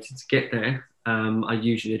motivated to get there, I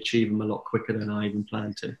usually achieve them a lot quicker than I even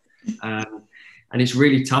planned to. And it's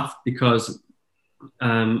really tough because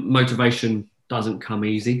motivation doesn't come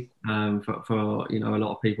easy for you know, a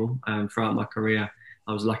lot of people. Throughout my career,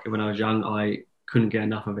 I was lucky when I was young. I couldn't get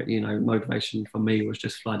enough of it. You know, motivation for me was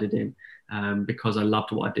just flooded in because I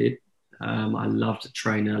loved what I did. I loved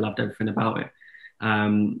training. I loved everything about it.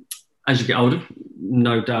 As you get older,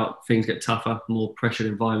 no doubt things get tougher, more pressured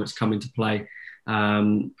environments come into play.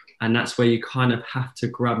 And that's where you kind of have to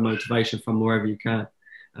grab motivation from wherever you can.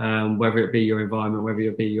 Whether it be your environment, whether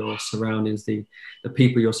it be your surroundings, the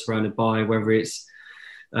people you're surrounded by, whether it's,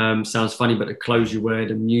 sounds funny, but the clothes you wear,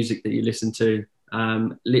 the music that you listen to,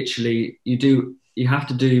 literally you have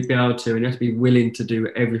to be able to, and you have to be willing to do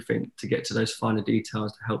everything to get to those finer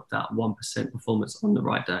details to help that 1% performance on the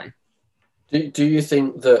right day. Do you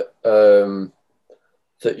think that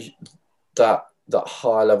that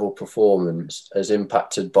high level performance is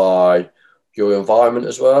impacted by your environment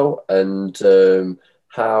as well, and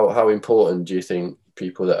how important do you think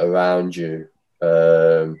people that are around you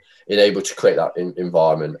able to create that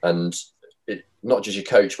environment, and not just your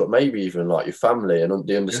coach, but maybe even like your family and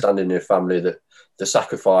the understanding in your family that the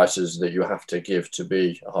sacrifices that you have to give to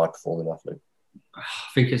be a high performing athlete? I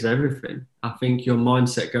think it's everything. I think your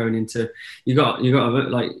mindset going into you got to,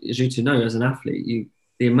 like, as you two know, as an athlete,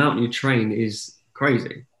 the amount you train is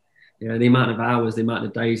crazy. Yeah, the amount of hours, the amount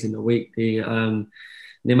of days in the week, the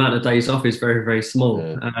amount of days off is very, very small.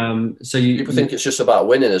 Yeah. So people think it's just about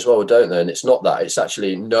winning as well, don't they? And it's not that. It's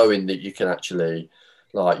actually knowing that you can actually,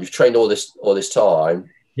 like, you've trained all this time,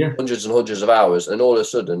 hundreds and hundreds of hours, and all of a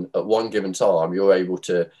sudden, at one given time, you're able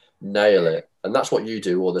to nail it. And that's what you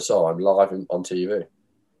do all the time, live on TV.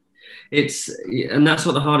 And that's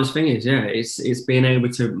what the hardest thing is. Yeah, it's being able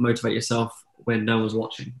to motivate yourself when no one's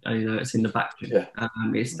watching. It's in the background. Yeah.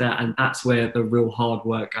 It's that, and that's where the real hard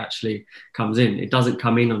work actually comes in. It doesn't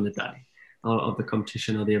come in on the day of the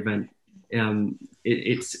competition or the event.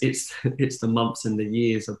 It's the months and the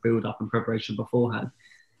years of build up and preparation beforehand.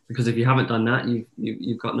 Because if you haven't done that,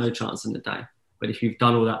 you've got no chance in the day. But if you've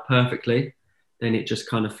done all that perfectly, then it just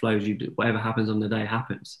kind of flows. Whatever happens on the day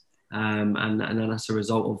happens, and then that's a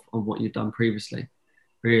result of what you've done previously,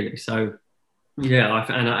 really. So, yeah.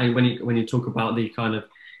 And when you talk about the kind of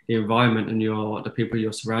the environment and the people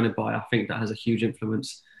you're surrounded by, I think that has a huge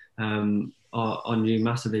influence on you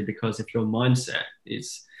massively. Because if your mindset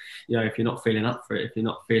is, if you're not feeling up for it, if you're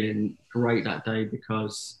not feeling great that day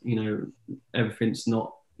because everything's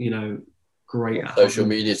not great. Social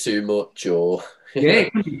media too much, or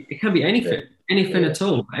it can be anything. Anything at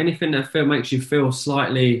all. Anything that makes you feel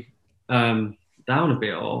slightly down a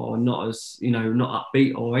bit, or not as, not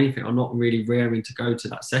upbeat or anything, or not really raring to go to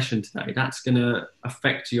that session today, that's going to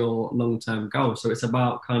affect your long-term goal. So it's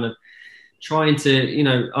about kind of trying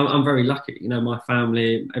to, I'm very lucky, my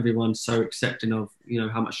family, everyone's so accepting of,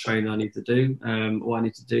 how much training I need to do, what I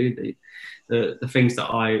need to do, the things that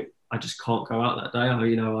I just can't go out that day.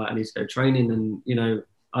 I need to go training, and,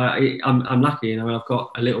 I'm lucky, I've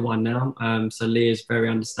got a little one now. So Leah's very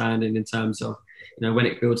understanding in terms of, when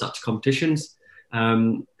it builds up to competitions,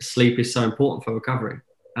 sleep is so important for recovery.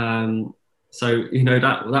 So,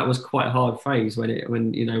 that was quite a hard phase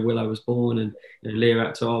when Willow was born, and Leah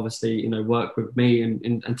had to obviously, work with me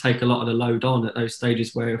and take a lot of the load on at those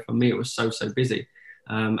stages where for me it was so busy.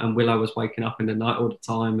 And Willow was waking up in the night all the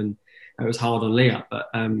time, and it was hard on Leah,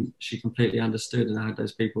 but she completely understood, and I had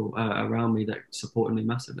those people around me that supported me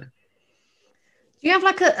massively. Do you have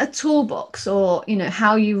like a toolbox, or,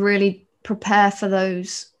 how you really prepare for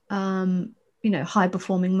those, high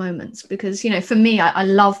performing moments? Because, for me, I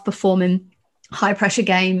love performing high pressure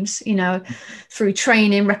games, through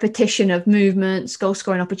training, repetition of movements, goal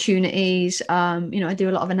scoring opportunities. I do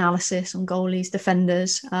a lot of analysis on goalies,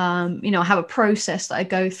 defenders. I have a process that I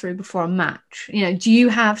go through before a match. Do you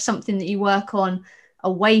have something that you work on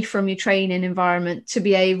away from your training environment to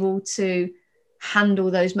be able to handle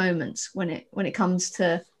those moments when it comes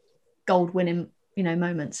to gold winning,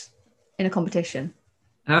 moments in a competition?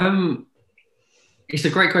 It's a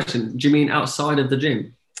great question. Do you mean outside of the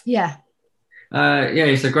gym? Yeah.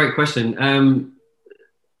 It's a great question.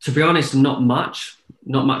 To be honest, not much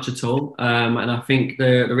at all. And I think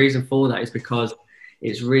the reason for that is because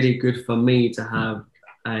it's really good for me to have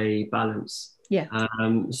a balance. Yeah.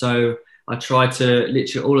 So I try to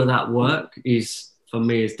literally, all of that work is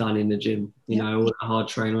done in the gym. All that hard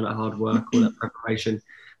training, all that hard work, all that preparation.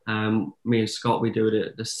 Me and Scott, we do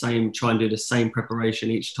it try and do the same preparation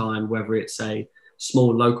each time, whether it's a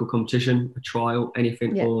small local competition, a trial,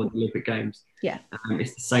 anything for the Olympic Games. Yeah.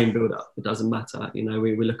 It's the same build-up. It doesn't matter.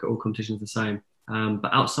 We look at all competitions the same.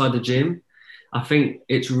 But outside the gym, I think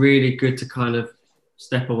it's really good to kind of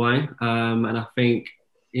step away. And I think,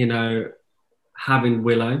 having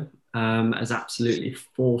Willow has absolutely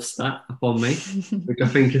forced that upon me, which I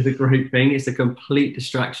think is a great thing. It's a complete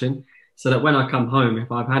distraction. So that when I come home,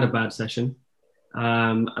 if I've had a bad session,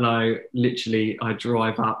 and I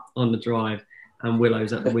drive up on the drive, and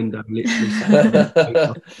Willow's at the window, literally saying,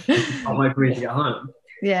 can't wait for me to get home.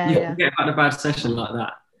 You can get about a bad session like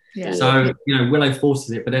that. Yeah. So, Willow forces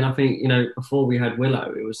it. But then I think, before we had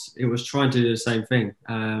Willow, it was trying to do the same thing.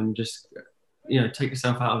 Just, take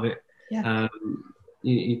yourself out of it. Yeah.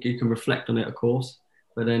 You can reflect on it, of course.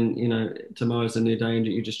 But then, tomorrow's a new day, and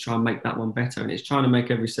you just try and make that one better. And it's trying to make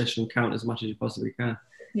every session count as much as you possibly can.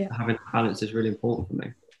 Yeah. Having balance is really important for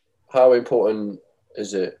me. How important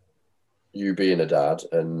is it, you being a dad,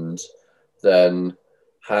 and then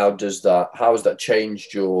how has that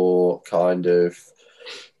changed your kind of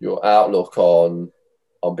your outlook on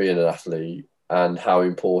being an athlete, and how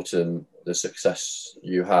important the success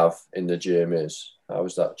you have in the gym is? How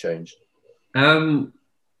has that changed? A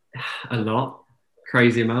lot,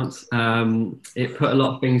 crazy amounts. It put a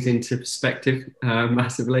lot of things into perspective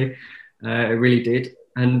massively. It really did.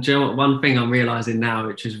 And do you know what? One thing I'm realizing now,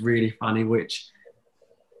 which is really funny, which,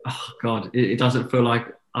 oh God, it doesn't feel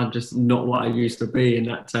like I'm just not what I used to be in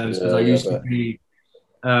that terms, because I used to be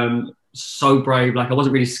so brave. Like, I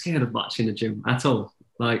wasn't really scared of much in the gym at all.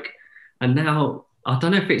 Like, and now I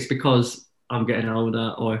don't know if it's because I'm getting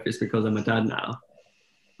older or if it's because I'm a dad now,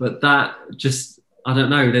 but that just, I don't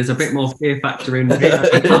know, there's a bit more fear factor in me.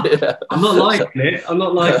 I'm not liking it. I'm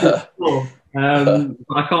not liking it before.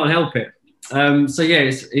 But I can't help it. So yeah,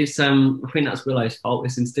 it's I think that's Willow's fault.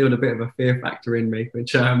 It's instilled a bit of a fear factor in me,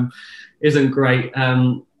 which isn't great.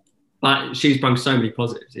 But she's brought so many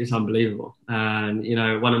positives. It's unbelievable. And you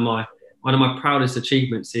know, one of my proudest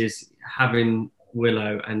achievements is having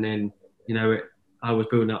Willow. And then, you know, I was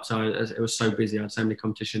building up, so it was so busy. I had so many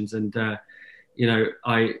competitions, and you know,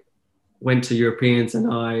 I went to Europeans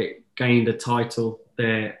and I gained a title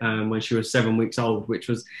there when she was 7 weeks old, which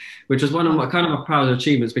was one of my kind of my proud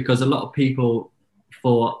achievements, because a lot of people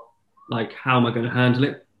thought, like, how am I going to handle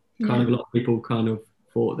it? Kind of a lot of people kind of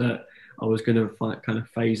thought that I was going to kind of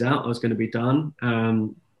phase out, I was going to be done,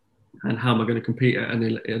 and how am I going to compete at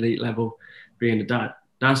an elite level being a dad?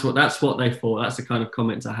 That's what they thought. That's the kind of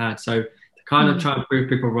comments I had. So to kind of try and prove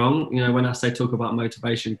people wrong, you know, when I say talk about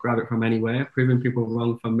motivation, grab it from anywhere. Proving people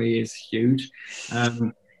wrong for me is huge.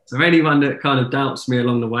 So anyone that kind of doubts me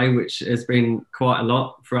along the way, which has been quite a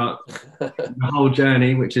lot throughout the whole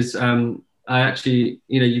journey, which is, I actually,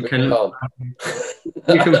 you know, you can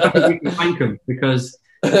thank them, because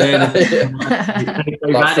thank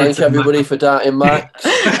everybody for doubting Max.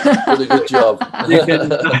 Did a good job.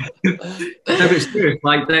 It's serious.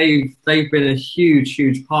 Like, they've been a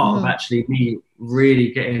huge part of actually me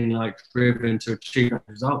really getting like driven to achieve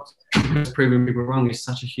results. Proving people wrong is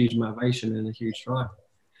such a huge motivation and a huge drive.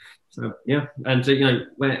 So yeah, and you know,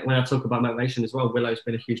 when I talk about motivation as well, Willow's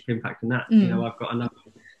been a huge impact in that. You know, I've got another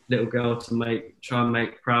little girl to try and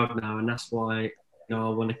make proud now, and that's why, you know,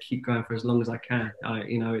 I want to keep going for as long as I can.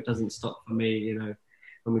 You know, it doesn't stop for me. You know,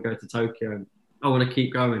 when we go to Tokyo, I want to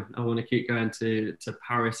keep going. I want to keep going to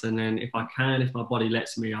Paris, and then if I can, if my body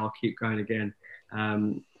lets me, I'll keep going again.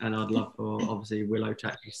 And I'd love for obviously Willow to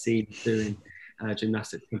actually see me doing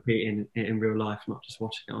gymnastics, competing in real life, not just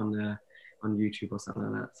watching it on YouTube or something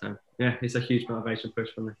like that. So yeah, it's a huge motivation push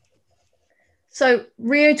for me. So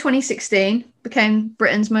Rio 2016 became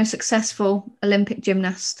Britain's most successful Olympic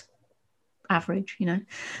gymnast. Average, you know.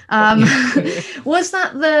 Was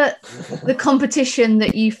that the competition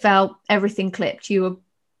that you felt everything clicked? You were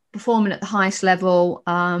performing at the highest level,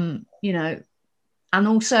 you know, and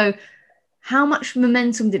also how much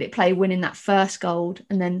momentum did it play winning that first gold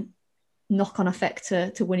and then knock-on effect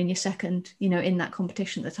to winning your second, you know, in that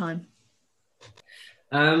competition at the time?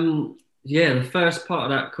 Yeah, the first part of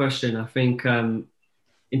that question, I think,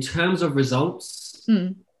 in terms of results,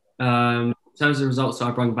 in terms of results that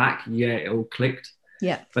I brought back, yeah, it all clicked.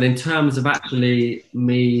 Yeah. But in terms of actually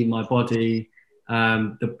me, my body,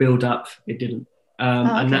 the build-up, it didn't.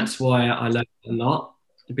 And that's why I learned a lot,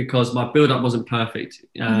 because my build-up wasn't perfect.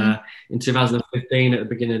 In 2015, at the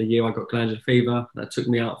beginning of the year, I got glandular fever. That took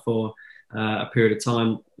me out for a period of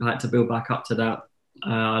time. I had to build back up to that.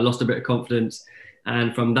 I lost a bit of confidence.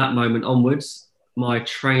 And from that moment onwards, my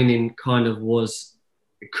training kind of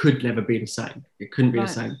it could never be the same. It couldn't be the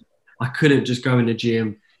same. I couldn't just go in the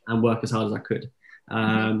gym and work as hard as I could,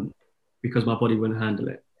 because my body wouldn't handle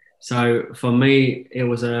it. So for me, it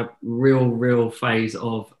was a real phase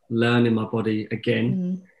of learning my body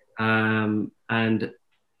again. And,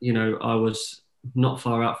 you know, I was not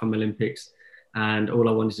far out from Olympics, and all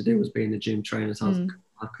I wanted to do was be in the gym, train as hard as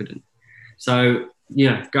I couldn't. So,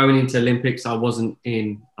 yeah, going into Olympics, I don't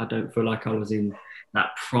feel like I was in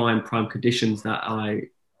that prime conditions that I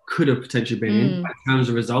could have potentially been in. In terms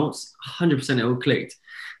of results, 100% it all clicked,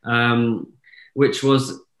 which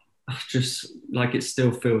was just like, it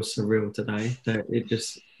still feels surreal today. That it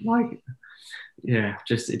just like, yeah,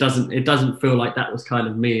 just it doesn't feel like that was kind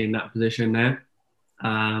of me in that position there.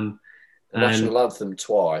 National anthem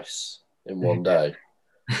twice in one day.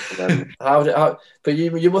 And then but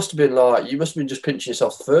you must have been just pinching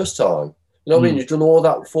yourself the first time. You know what I mean? You've done all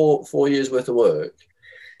that four years worth of work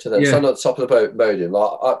to then stand at the top of the podium.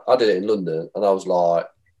 Like I did it in London, and I was like,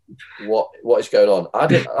 "What is going on?" I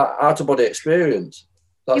did out of body experience.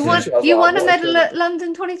 You won a medal at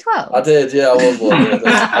London 2012. I did, yeah. I won one.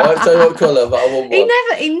 I won't tell you what colour, but I won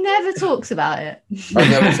one. He never talks about it. I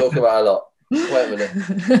never talk about it a lot. Wait a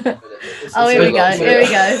minute. Oh, here we go. Here we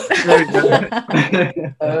go.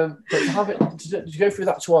 But did you go through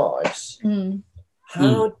that twice?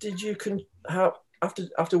 How did you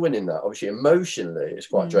after winning that? Obviously, emotionally, it's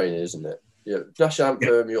quite draining, isn't it? Dash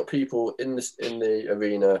anthem. You got people in the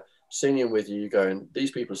arena singing with you, going,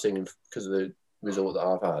 "These people are singing because of the result that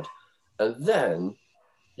I've had," and then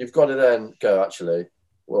you've got to then go, actually,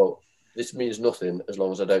 well, this means nothing as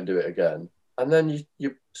long as I don't do it again. And then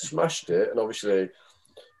you smashed it, and obviously,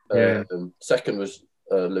 second was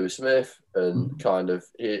Lewis Smith, and kind of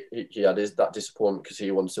he had that disappointment because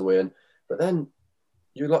he wanted to win. But then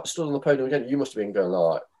you stood on the podium again. You must have been going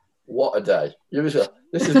like, "What a day! This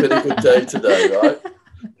has been a good day today, right?"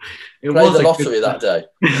 It Played was the lottery that day.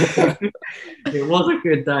 It was a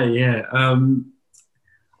good day, yeah.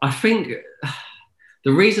 I think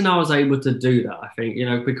the reason I was able to do that, I think,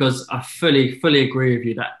 because I fully agree with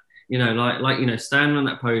you that, standing on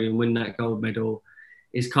that podium, win that gold medal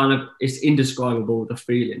is it's indescribable, the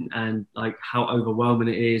feeling, and like how overwhelming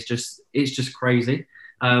it is. It's just crazy.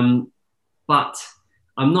 But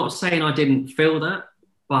I'm not saying I didn't feel that,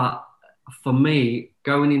 but for me,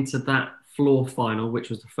 going into that floor final, which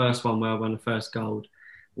was the first one where I won the first gold,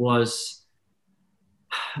 was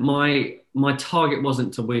my target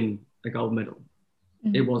wasn't to win a gold medal.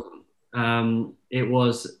 It wasn't. It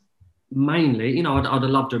was mainly, I'd have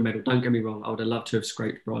loved a medal. Don't get me wrong. I would have loved to have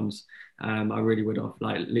scraped bronze. I really would have,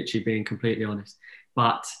 like, literally being completely honest.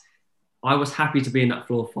 But I was happy to be in that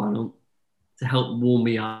floor final to help warm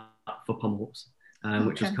me up for Pommel Horse,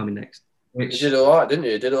 which was coming next. You did all right, didn't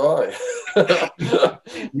you? You did all right.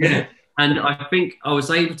 Yeah. And I think I was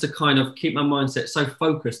able to kind of keep my mindset so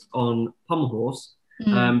focused on Pommel Horse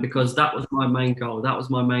because that was my main goal. That was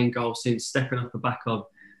my main goal since stepping off the back of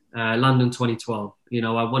London 2012.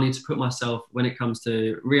 I wanted to put myself, when it comes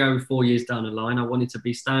to Rio 4 years down the line, I wanted to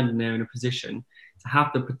be standing there in a position to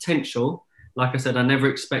have the potential. Like I said, I never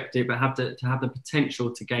expected, but to have the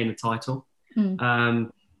potential to gain a title.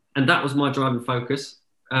 And that was my driving focus.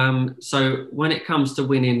 So when it comes to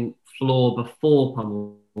winning floor before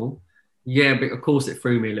Pommel, yeah, but of course it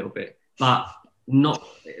threw me a little bit, but not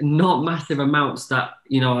massive amounts that,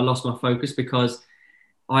 I lost my focus, because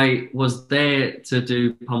I was there to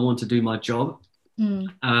do Pommel, to do my job.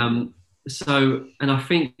 And I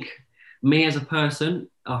think me as a person,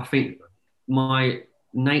 I think my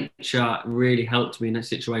nature really helped me in that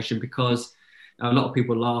situation, because a lot of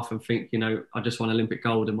people laugh and think, I just won Olympic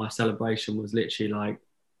gold, and my celebration was literally like...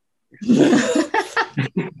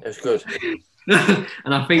 It's good.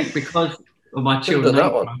 And I think because of my children,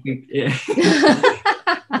 I think it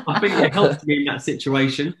helped me in that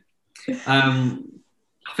situation.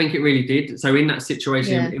 I think it really did. So in that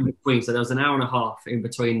situation, in between, so there was an hour and a half in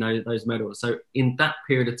between those medals. So in that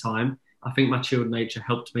period of time, I think my chilled nature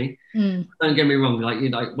helped me. Don't get me wrong,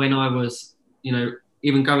 like when I was,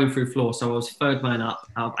 even going through floor, so I was third man up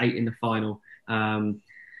out of 8 in the final.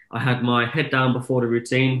 I had my head down before the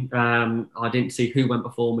routine. I didn't see who went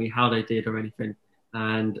before me, how they did or anything.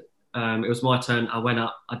 And it was my turn. I went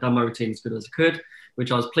up. I'd done my routine as good as I could,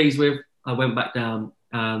 which I was pleased with. I went back down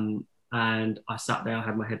and I sat there. I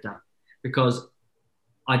had my head down, because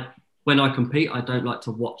when I compete, I don't like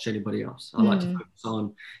to watch anybody else. I like to focus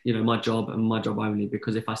on, my job and my job only,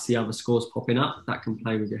 because if I see other scores popping up, that can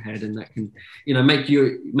play with your head, and that can, make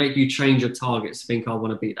you change your targets, think I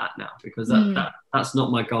want to beat that now, because that's not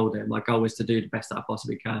my goal there. My goal is to do the best that I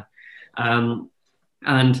possibly can.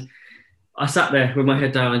 And I sat there with my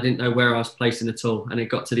head down. I didn't know where I was placing at all. And it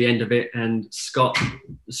got to the end of it, and Scott,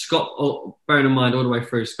 bearing in mind all the way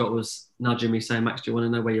through, Scott was nudging me saying, "Max, do you want to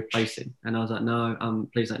know where you're placing?" And I was like, "No,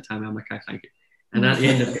 please don't tell me. I'm okay, thank you." And at the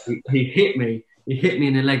end of it, he hit me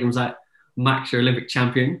in the leg and was like, "Max, you're Olympic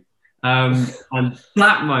champion." And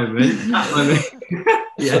that moment,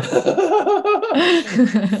 yeah,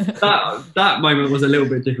 that moment was a little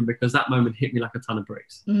bit different, because that moment hit me like a ton of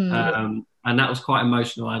bricks. And that was quite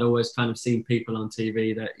emotional. I'd always kind of seen people on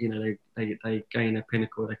TV that, they gain a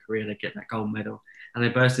pinnacle of their career, they get that gold medal, and they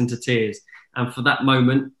burst into tears. And for that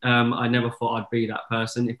moment, I never thought I'd be that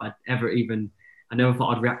person. I never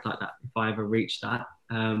thought I'd react like that if I ever reached that.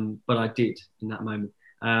 But I did in that moment.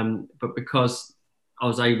 But because I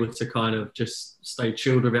was able to kind of just stay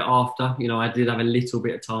chilled a bit after, I did have a little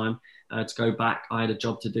bit of time to go back. I had a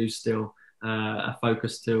job to do still, a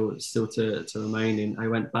focus still to remain in. I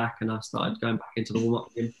went back and I started going back into the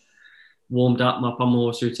warm-up gym, warmed up my Pommel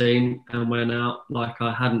Horse routine, and went out like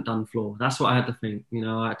I hadn't done floor. That's what I had to think.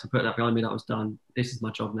 I had to put that behind me. That was done. This is my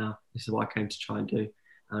job now. This is what I came to try and do.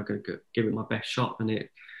 I'm going to give it my best shot. And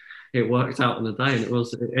it worked out on the day, and it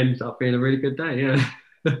ended up being a really good day, yeah.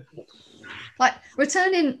 Like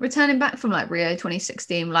returning back from like Rio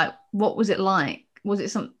 2016, like what was it like? Was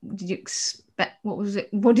it did you expect,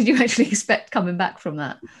 what did you actually expect coming back from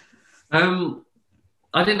that?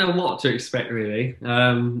 I didn't know what to expect really.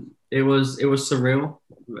 It was surreal.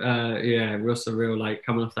 Real surreal, like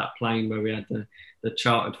coming off that plane where we had the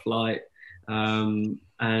chartered flight, and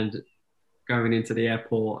going into the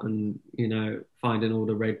airport and, you know, finding all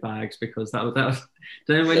the red bags, because that was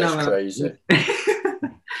That's crazy.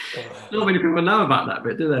 Not many people know about that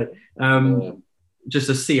bit, do they? Just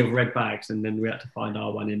a sea of red bags, and then we had to find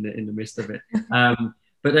our one in the midst of it.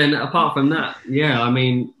 But then apart from that, yeah, I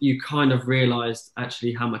mean, you kind of realised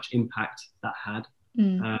actually how much impact that had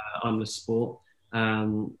on the sport.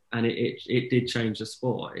 And it did change the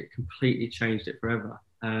sport. It completely changed it forever,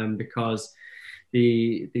 because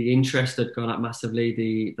the interest had gone up massively.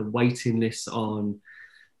 The waiting list on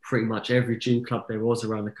pretty much every gym club there was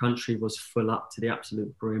around the country was full up to the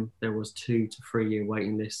absolute brim. There was 2 to 3 year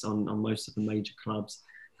waiting lists on most of the major clubs.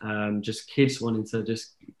 Just kids wanting to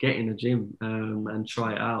just get in the gym and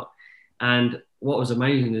try it out. And what was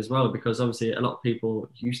amazing as well, because obviously a lot of people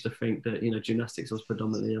used to think that, you know, gymnastics was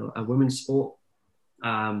predominantly a women's sport.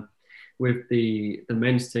 With the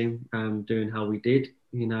men's team doing how we did,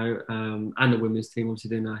 you know, and the women's team obviously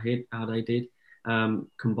doing how they did,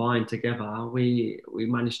 combined together, we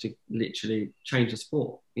managed to literally change the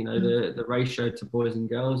sport. You know, the ratio to boys and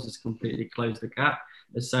girls has completely closed the gap.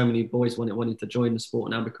 There's so many boys wanting to join the sport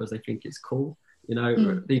now because they think it's cool. You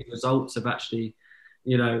know, these results have actually,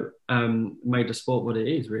 you know, made the sport what it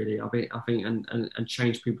is really. I think and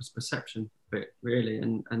changed people's perception of it really.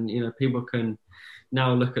 And you know, people can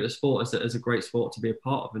now look at the sport as a great sport to be a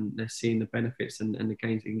part of, and they're seeing the benefits and the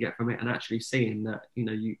gains you can get from it, and actually seeing that, you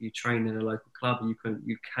know, you train in a local club, you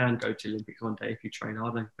can go to Olympics one day if you train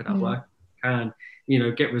hard and put that work. You can, you know,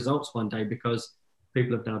 get results one day because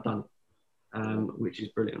people have now done it, which is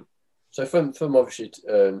brilliant. So from obviously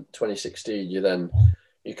 2016,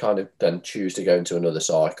 you kind of then choose to go into another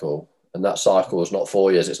cycle, and that cycle is not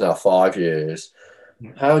 4 years; it's now 5 years.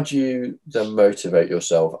 How do you then motivate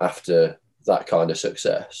yourself after that kind of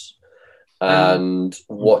success? And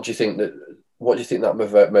what do you think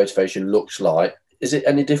that motivation looks like? Is it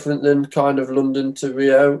any different than kind of London to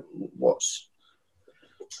Rio? What's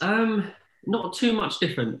not too much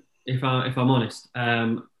different, if I'm honest.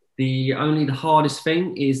 The hardest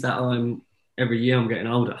thing is that every year I'm getting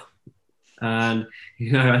older. And,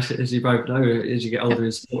 you know, as you both know, as you get older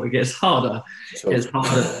in sport, it gets harder. It gets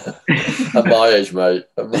harder. At my age, mate.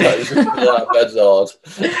 Yeah, bed's hard.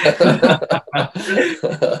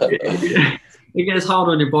 It gets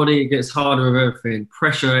harder on your body. It gets harder with everything.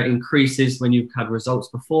 Pressure increases when you've had results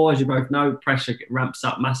before. As you both know, pressure ramps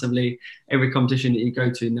up massively. Every competition that you go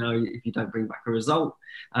to now, if you don't bring back a result,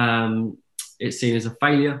 it's seen as a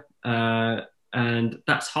failure. And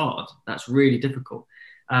that's hard. That's really difficult.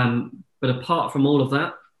 But apart from all of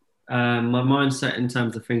that, my mindset in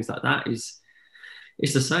terms of things like that is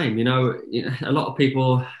it's the same. You know, a lot of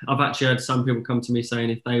people, I've actually had some people come to me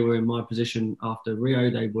saying if they were in my position after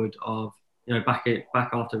Rio, they would have, you know, back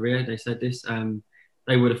after Rio, they said this,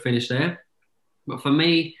 they would have finished there. But for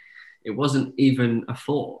me, it wasn't even a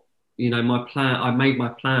thought. You know, I made my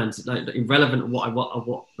plans, like, irrelevant of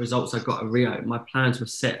what results I got at Rio. My plans were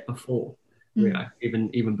set before Rio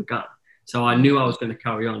even begun. So I knew I was going to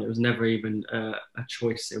carry on. It was never even a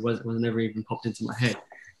choice. It was never even popped into my head.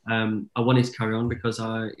 I wanted to carry on because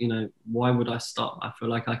why would I stop? I feel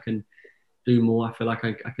like I can do more. I feel like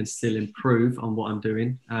I can still improve on what I'm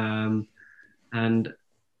doing. And,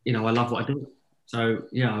 you know, I love what I do. So,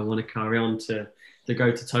 yeah, I want to carry on to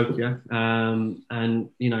go to Tokyo and,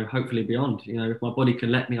 you know, hopefully beyond. You know, if my body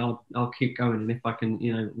can let me, I'll keep going. And if I can,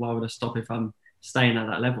 you know, why would I stop if I'm staying at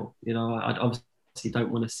that level? You know, I obviously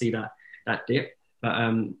don't want to see that dip, but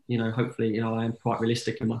you know, hopefully, you know, I am quite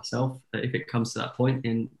realistic in myself that if it comes to that point,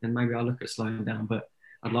 then maybe I'll look at slowing down. But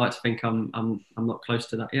I'd like to think I'm not close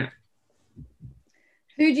to that yet.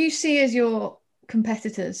 Who do you see as your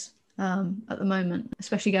competitors at the moment,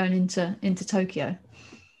 especially going into Tokyo?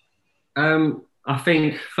 I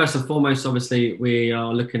think first and foremost, obviously, we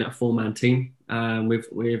are looking at a 4-man team.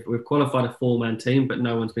 We've qualified a 4-man team, but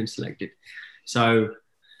no one's been selected. So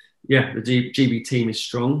yeah, the GB team is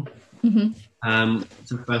strong.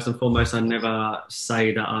 So first and foremost, I never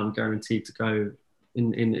say that I'm guaranteed to go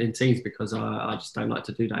in teams because I just don't like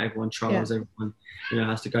to do that. Everyone trials, everyone, you know,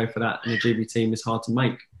 has to go for that, and the GB team is hard to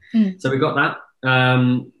make. So we got that.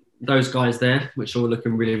 Those guys there, which are all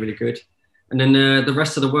looking really, really good, and then the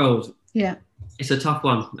rest of the world. Yeah, it's a tough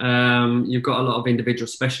one. You've got a lot of individual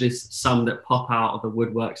specialists, some that pop out of the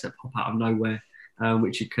woodworks, that pop out of nowhere,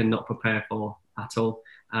 which you cannot prepare for at all.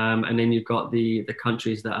 And then you've got the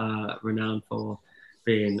countries that are renowned for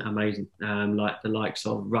being amazing, like the likes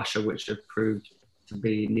of Russia, which have proved to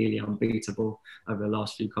be nearly unbeatable over the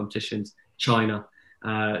last few competitions. China,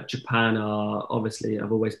 Japan are obviously,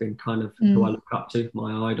 have always been kind of who I look up to,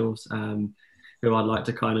 my idols, who I'd like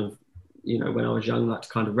to kind of, when I was young, like to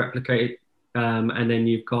kind of replicate. And then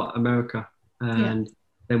you've got America, and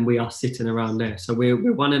then we are sitting around there. So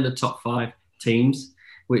we're one of the top 5 teams,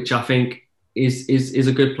 which I think is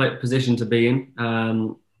a good position to be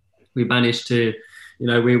in. We managed to,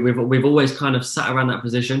 we've always kind of sat around that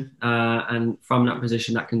position, and from that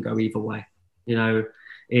position that can go either way.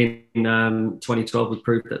 In 2012 we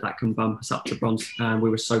proved that can bump us up to bronze. We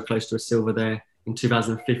were so close to a silver there. In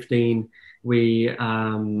 2015 we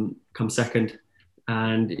come second,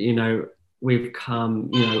 and we've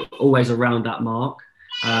come always around that mark.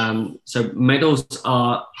 So medals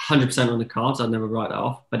are 100% on the cards. I'll never write that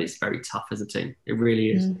off, but it's very tough as a team. It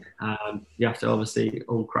really is. You have to obviously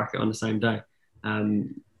all crack it on the same day.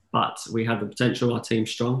 But we have the potential. Our team's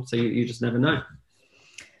strong, so you just never know.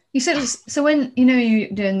 You said, so when you're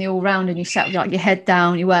doing the all round and you sat with like your head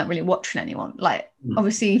down, you weren't really watching anyone. Like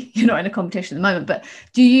obviously you're not in a competition at the moment, but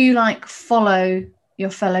do you like follow your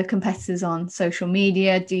fellow competitors on social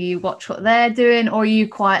media? Do you watch what they're doing, or are you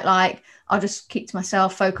quite like, I'll just keep to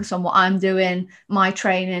myself, focus on what I'm doing, my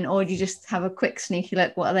training, or do you just have a quick sneaky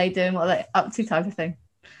look, what are they doing, what are they up to, type of thing?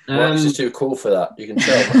 Max is too cool for that. You can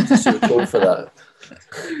tell Max is too cool for that.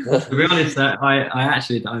 To be honest, I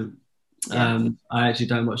actually don't. I actually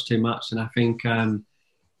don't watch too much, and I think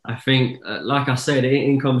like I said,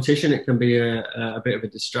 in competition it can be a bit of a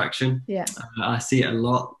distraction. I see it a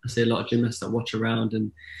lot. I see a lot of gymnasts that watch around,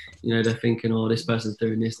 and they're thinking, oh, this person's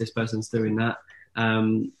doing this person's doing that,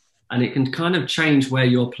 and it can kind of change where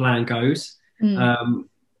your plan goes.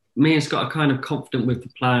 Me and Scott are kind of confident with the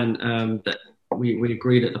plan, that we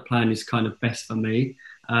agree that the plan is kind of best for me,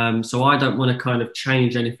 so I don't want to kind of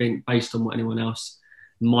change anything based on what anyone else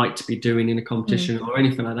might be doing in a competition or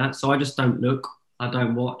anything like that. So I just don't look, I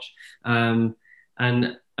don't watch. And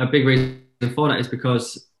a big reason for that is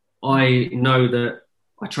because I know that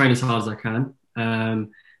I train as hard as I can,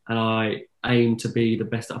 and I aim to be the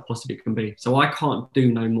best that I possibly can be. So I can't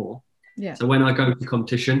do no more. So when I go to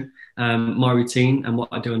competition, my routine and what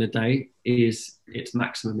I do in a day it's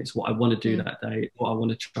maximum. It's what I want to do that day, what I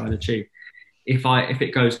want to try and achieve. If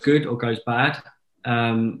it goes good or goes bad,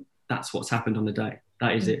 that's what's happened on the day.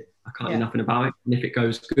 That is it. I can't do nothing about it. And if it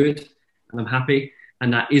goes good and I'm happy,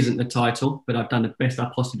 and that isn't the title, but I've done the best I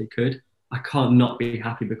possibly could, I can't not be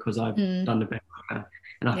happy because I've done the best I can.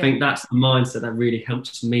 And I think that's the mindset that really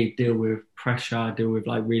helps me deal with pressure, deal with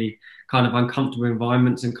like really kind of uncomfortable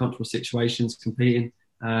environments and comfortable situations competing,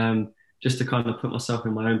 just to kind of put myself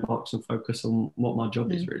in my own box and focus on what my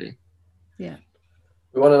job is really. Yeah.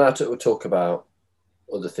 We want to now talk about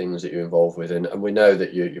other things that you're involved with, and we know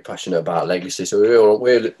that you're passionate about legacy, so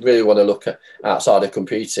we really want to look at outside of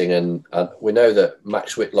competing, and we know that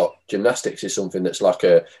Max Whitlock Gymnastics is something that's like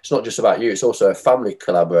it's not just about you, it's also a family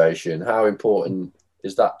collaboration. How important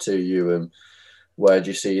is that to you, and where do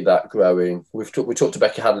you see that growing? We talked to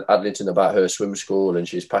Becky Adlington about her swim school, and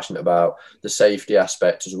she's passionate about the safety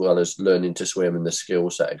aspect as well as learning to swim and the skill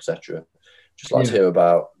set, etc. Just like to hear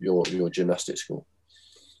about your gymnastics school.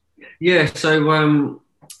 Yeah, so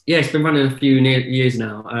it's been running a few years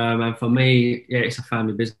now, and for me, it's a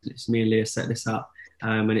family business. Me and Leah set this up,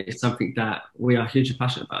 and it's something that we are hugely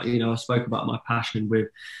passionate about. I spoke about my passion with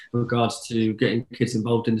regards to getting kids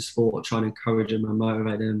involved in the sport, trying to encourage them and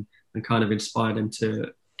motivate them and kind of inspire them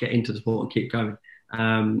to get into the sport and keep going.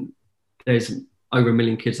 There's over 1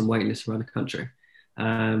 million kids on waiting lists around the country,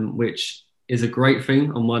 which is a great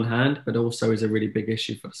thing on one hand, but also is a really big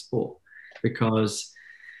issue for the sport, because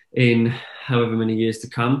in however many years to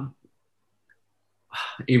come,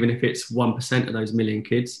 even if it's 1% of those 1 million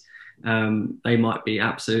kids, they might be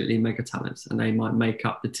absolutely mega talents, and they might make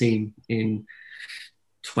up the team in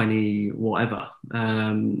 20 whatever,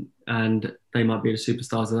 and they might be the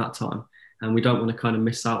superstars at that time. And we don't want to kind of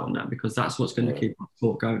miss out on that, because that's what's going to keep our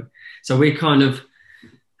sport going. So we kind of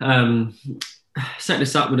set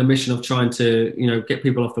this up with a mission of trying to, get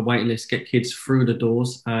people off the waiting list, get kids through the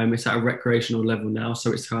doors. It's at a recreational level now,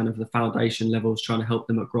 so it's kind of the foundation levels, trying to help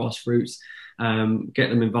them at grassroots, get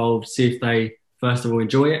them involved, see if they first of all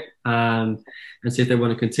enjoy it, and see if they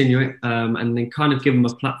want to continue it, and then kind of give them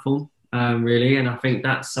a platform, really. And I think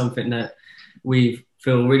that's something that we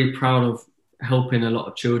feel really proud of helping a lot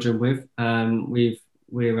of children with.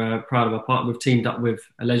 We're proud of our partner. We've teamed up with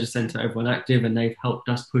a leisure centre, Everyone Active, and they've helped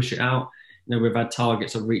us push it out. We've had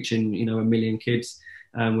targets of reaching, 1 million kids,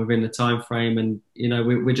 within the time frame. And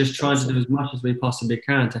we're just trying to do as much as we possibly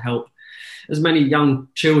can to help as many young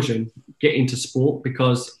children get into sport,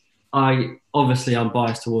 because I'm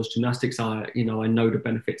biased towards gymnastics. I know the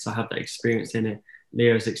benefits. I have that experience in it.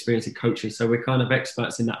 Leah's experience in coaching, so we're kind of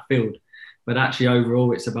experts in that field. But actually,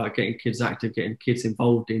 overall, it's about getting kids active, getting kids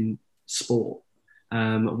involved in sport,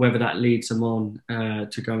 whether that leads them on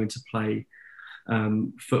to go into play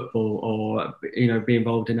football, or be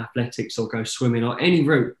involved in athletics, or go swimming, or any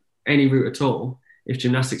route at all. If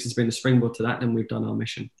gymnastics has been a springboard to that, then we've done our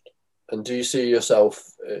mission. And do you see yourself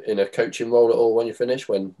in a coaching role at all when you finish,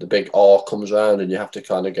 when the big R comes around and you have to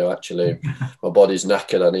kind of go, actually, my body's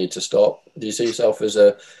knackered, I need to stop? Do you see yourself as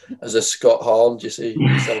a Scott Hahn? Do you see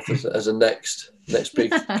yourself as a next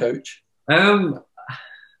big coach? I'm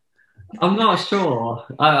not sure.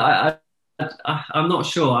 I'm not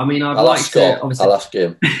sure. I mean, I'll ask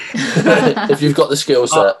him if you've got the skill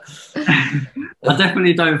set. I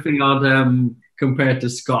definitely don't think I'd compared to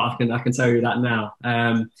Scott. I can tell you that now.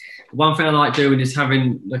 One thing I like doing is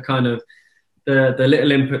having the kind of the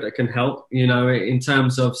little input that can help, in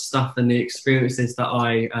terms of stuff and the experiences that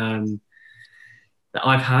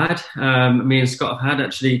I've had. Me and Scott have had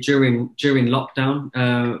actually during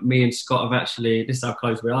lockdown. Me and Scott have actually, this is how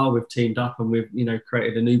close we are. We've teamed up and we've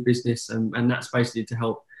created a new business, and that's basically to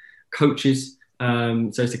help coaches.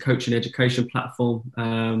 So it's a coaching education platform,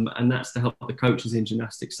 and that's to help the coaches in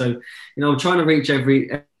gymnastics. So I'm trying to reach every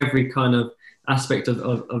kind of aspect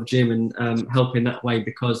of gym, and help in that way,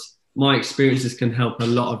 because my experiences can help a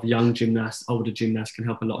lot of young gymnasts, older gymnasts, can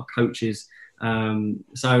help a lot of coaches.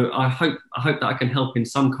 So I hope that I can help in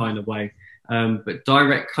some kind of way, but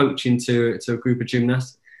direct coaching to a group of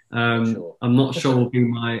gymnasts, I'm not sure will be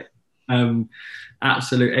my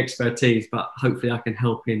absolute expertise, but hopefully I can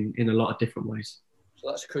help in a lot of different ways. So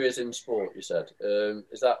that's careers in sport, you said.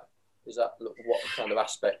 Is that what kind of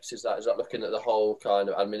aspects is that? Is that looking at the whole kind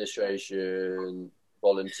of administration,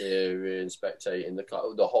 volunteering, spectating,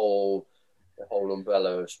 the whole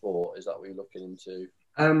umbrella of sport? Is that what you're looking into?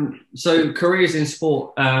 So careers in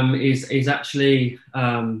sport is actually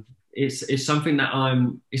it's something that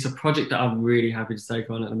it's a project that I'm really happy to take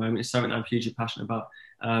on at the moment. It's something I'm hugely passionate about.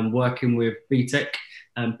 Working with BTEC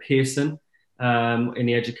and Pearson in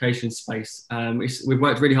the education space. We've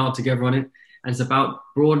worked really hard together on it, and it's about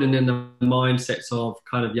broadening the mindsets of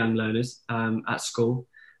kind of young learners at school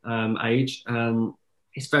age.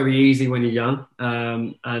 It's very easy when you're young,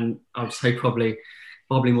 and I would say probably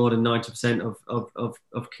more than 90%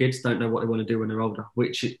 of kids don't know what they want to do when they're older,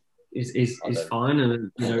 which is fine,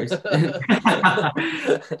 and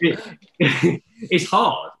it's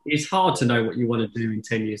hard. It's hard to know what you want to do in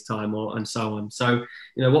 10 years' time, and so on. So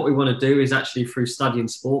what we want to do is actually, through studying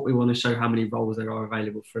sport, we want to show how many roles there are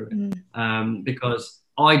available through it. Because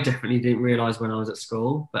I definitely didn't realise when I was at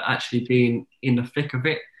school, but actually being in the thick of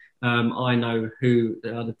it, I know who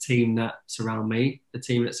are the team that surround me, the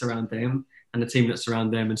team that surround them, and the team that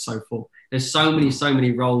surround them, and so forth. There's so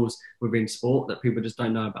many roles within sport that people just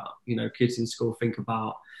don't know about. Kids in school think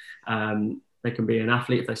about they can be an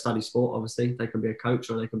athlete if they study sport, obviously. They can be a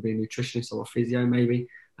coach, or they can be a nutritionist or a physio maybe.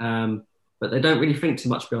 But they don't really think too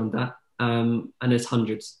much beyond that. And there's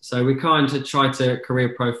hundreds. So we kind of try to career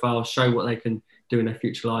profile, show what they can do in their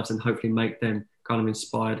future lives, and hopefully make them kind of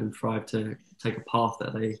inspired and thrive to take a path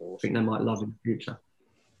that they think they might love in the future.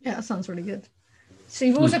 Yeah, that sounds really good. So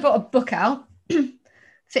you've also got a book out,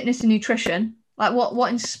 Fitness and Nutrition. Like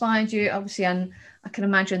what inspired you? Obviously, and I can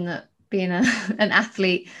imagine that being an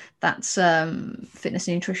athlete, that's fitness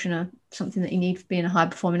and nutrition are something that you need for being a high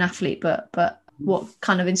performing athlete. But what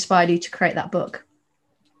kind of inspired you to create that book?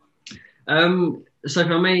 So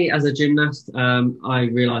for me, as a gymnast, I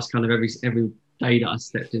realised kind of every day that I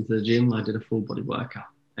stepped into the gym, I did a full body workout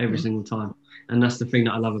every single time. And that's the thing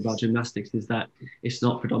that I love about gymnastics, is that it's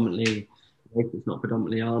not predominantly legs, it's not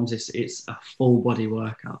predominantly arms, it's a full body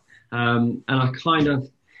workout. And I kind of,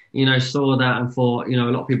 saw that and thought, a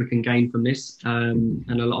lot of people can gain from this, and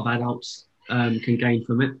a lot of adults can gain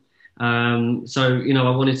from it. So,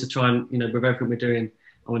 I wanted to try and, with everything we're doing,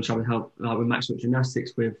 I want to try and help, like with Maxwell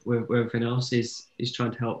Gymnastics, with everything else, is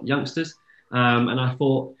trying to help youngsters. And I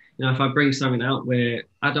thought, if I bring something out where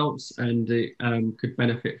adults could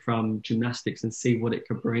benefit from gymnastics and see what it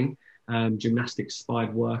could bring,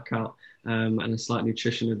 gymnastics-inspired workout, and a slight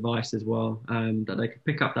nutrition advice as well, that they could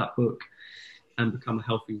pick up that book and become a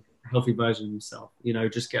healthy version of themselves.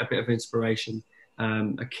 Just get a bit of inspiration,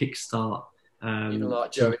 a kickstart. Even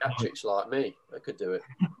like geriatrics like me, I could do it.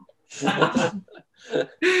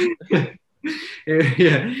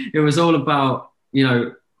 Yeah, it was all about,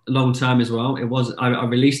 long term as well. It was, I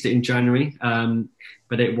released it in January,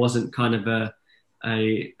 but it wasn't kind of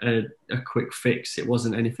a quick fix. It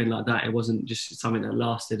wasn't anything like that. It wasn't just something that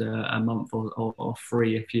lasted a month or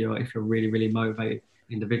three if you're really, really motivated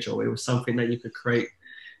individual. It was something that you could create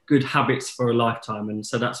good habits for a lifetime. And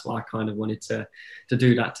so that's why I kind of wanted to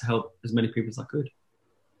do that, to help as many people as I could.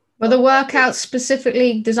 Were the workouts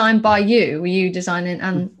specifically designed by you? Were you designing?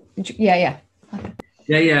 And yeah.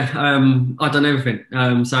 I've done everything.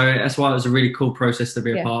 So that's why it was a really cool process to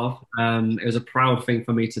be a part of. It was a proud thing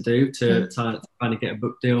for me to do, to kind of get a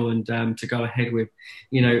book deal and to go ahead with,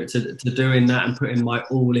 to doing that and putting my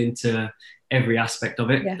all into every aspect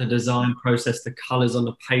of it. The design process, the colours on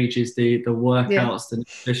the pages, the workouts, the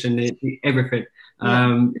nutrition, everything.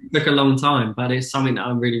 It took a long time, but it's something that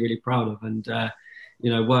I'm really, really proud of. And,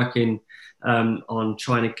 working on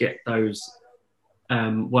trying to get those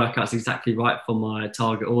workouts exactly right for my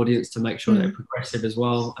target audience, to make sure they're progressive as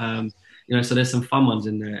well. So there's some fun ones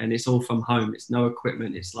in there, and it's all from home. It's no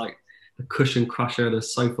equipment. It's like the cushion crusher, the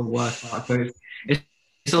sofa workout. So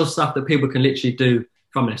it's all stuff that people can literally do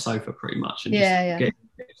from their sofa pretty much, and get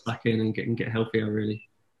back in and get healthier, really.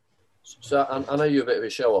 So I know you're a bit of a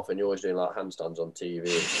show off, and you're always doing like handstands on TV.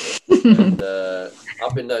 And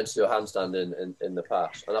I've been known to do a handstand in the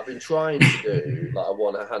past, and I've been trying to do like a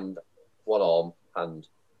one arm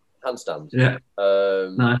handstand.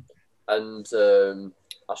 Nice. And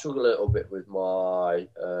I struggle a little bit with my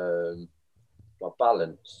my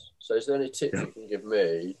balance. So is there any tips you can give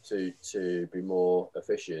me to be more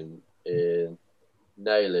efficient in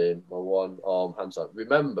nailing my one arm handstand?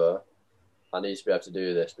 Remember, I need to be able to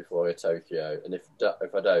do this before I go to Tokyo, and if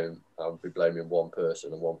I don't, I'll be blaming one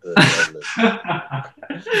person and one person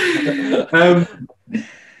only.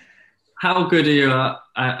 How good are you at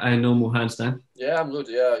a normal handstand? Yeah, I'm good.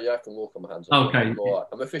 Yeah, I can walk on my hands. Okay.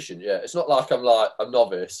 I'm efficient. Yeah, it's not like I'm like a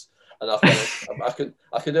novice, and I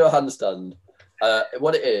can do a handstand.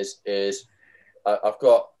 What it is I've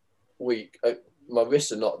got weak. My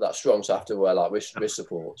wrists are not that strong, so I have to wear like wrist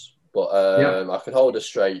supports. But I can hold a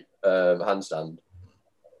straight handstand.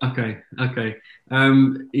 Okay.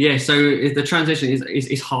 So the transition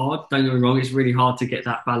is hard. Don't get me wrong. It's really hard to get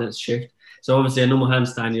that balance shift. So obviously a normal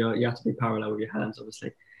handstand, you have to be parallel with your hands,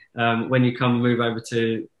 obviously. When you move over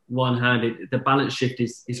to one-handed, the balance shift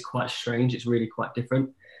is quite strange. It's really quite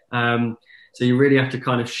different. So you really have to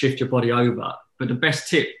kind of shift your body over. But the best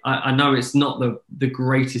tip, I know it's not the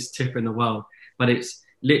greatest tip in the world, but it's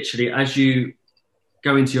literally as you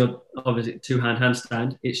go into your obviously two-hand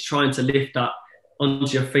handstand, it's trying to lift up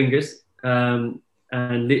onto your fingers and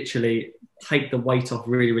literally take the weight off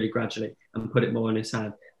really, really gradually and put it more on his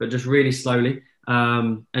hand, but just really slowly,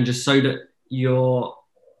 and just so that you're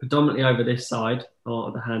predominantly over this side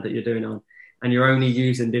or the hand that you're doing on, and you're only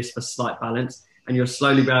using this for slight balance, and you'll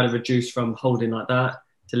slowly be able to reduce from holding like that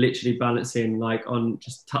to literally balancing like on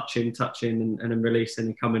just touching and then releasing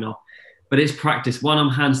and coming off. But it's practice. One-arm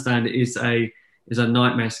handstand is a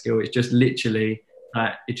nightmare skill. It's just literally,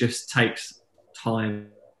 it just takes time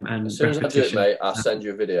and as soon as I do it, mate, I'll send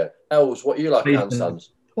you a video. Els, what are you like at handstands?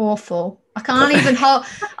 Awful. I can't even hold.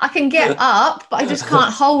 I can get up, but I just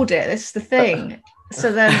can't hold it. This is the thing.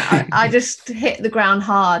 So then I just hit the ground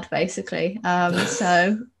hard, basically. And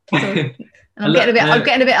I'm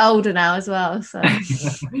getting a bit older now as well. So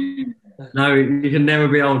no, you can never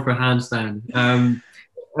be old for a handstand.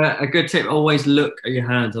 A good tip: always look at your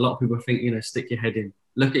hands. A lot of people think, stick your head in.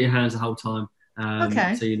 Look at your hands the whole time,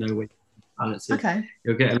 so you know where balance is. Okay.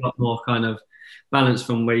 You'll get a lot more kind of balance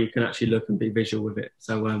from where you can actually look and be visual with it.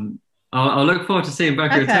 So I'll look forward to seeing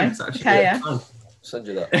both your attempts. Actually, fun. Send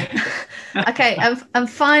you that. Okay, and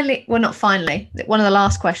finally, well, not finally, one of the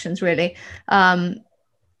last questions really.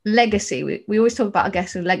 Legacy. We always talk about, I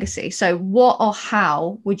guess, a legacy. So what or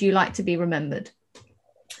how would you like to be remembered?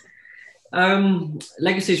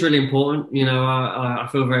 Legacy is really important. I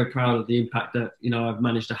feel very proud of the impact that I've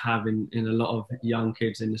managed to have in a lot of young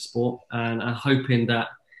kids in the sport, and I'm hoping that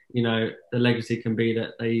the legacy can be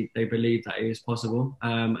that they believe that it is possible,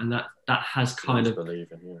 and that has kind of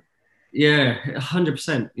believing,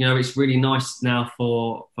 100%. It's really nice now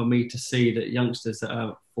for me to see that youngsters that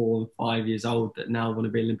are 4 and 5 years old that now want to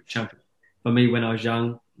be Olympic champion. For me, when I was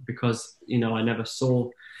young, because I never saw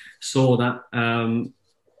that.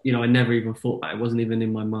 I never even thought that. It wasn't even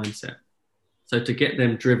in my mindset. So to get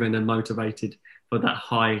them driven and motivated for that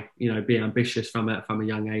high, be ambitious from a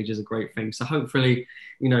young age is a great thing. So hopefully,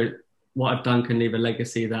 what I've done can leave a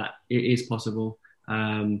legacy that it is possible,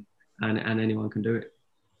 and anyone can do it.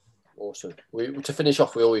 Awesome. To finish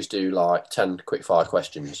off, we always do like 10 quick-fire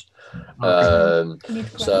questions.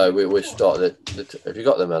 So we start have you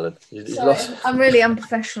got them, Ellen? I'm really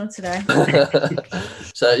unprofessional today.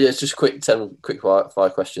 So yeah, it's just 10 quick-fire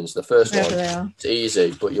questions. The first Wherever one, they are. it's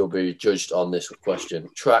easy, but you'll be judged on this question.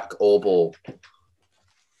 Track or ball?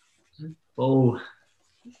 Oh,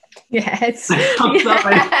 Yes. I'm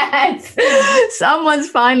sorry. Yes. Someone's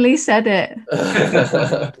finally said it.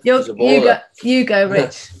 You go,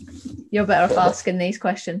 Rich. You're better off asking these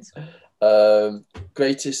questions.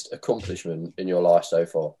 Greatest accomplishment in your life so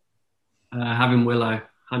far? Having Willow,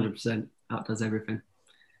 100%, outdoes everything.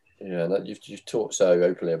 Yeah, you've talked so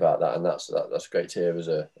openly about that, and that's great to hear as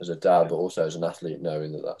a dad, but also as an athlete,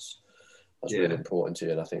 knowing that's really important to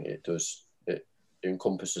you. And I think it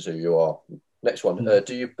encompasses who you are. Next one.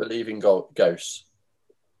 Do you believe in ghosts?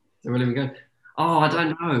 So where do we go? Oh, I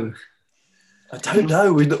don't know. I don't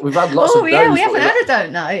know. We've had lots of. Oh yeah, we haven't had a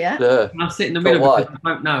don't know yet. Yeah. I sit in the middle because I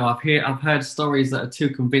don't know. I've heard stories that are too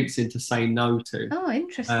convincing to say no to. Oh,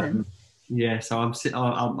 interesting. So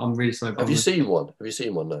I'm really sorry. Have you seen one? Have you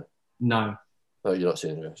seen one? No. No. Oh, you're not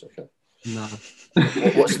seeing a ghost. Okay. No.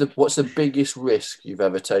 What's the biggest risk you've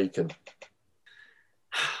ever taken?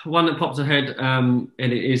 One that pops ahead, and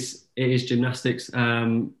it is gymnastics.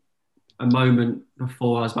 A moment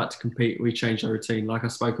before I was about to compete, we changed our routine. Like I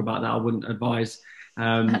spoke about that, I wouldn't advise.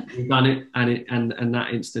 We've done it, and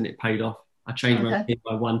that instant it paid off. I changed my routine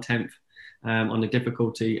by 1/10 on the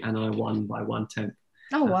difficulty, and I won by 1/10.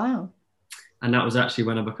 Oh wow! And that was actually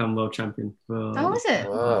when I become world champion. Was it?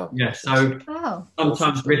 Wow. Yeah. So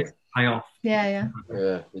sometimes risks pay off. Yeah.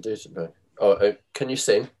 Yeah, you do something. Oh, can you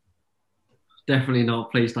sing? Definitely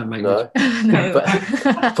not. Please don't make me. No.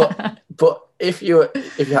 But if you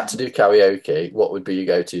had to do karaoke, what would be your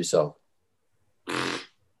go-to song?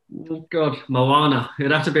 Oh God, Moana.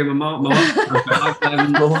 It'd have to be Moana.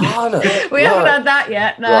 Moana. We haven't had that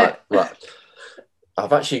yet. No. Right.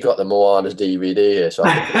 I've actually got the Moana's DVD here, so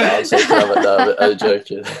I can put it on. I'm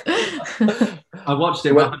joking. I watched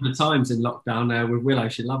it 100 times in lockdown with Willow.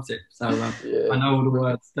 She loves it, so I know all the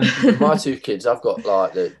words. My two kids, I've got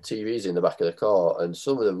like the TVs in the back of the car, and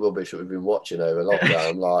some of the rubbish that we've been watching over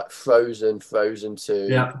lockdown, like Frozen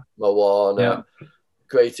 2, Moana,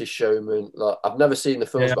 Greatest Showman. Like I've never seen the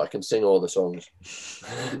films, but I can sing all the songs.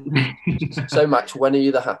 So, Max, when are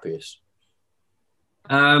you the happiest?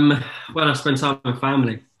 When I spend time with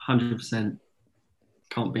family, 100%.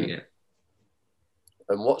 Can't beat it.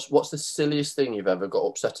 And what's the silliest thing you've ever got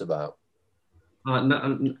upset about?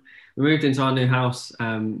 We moved into our new house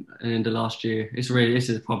in the last year. This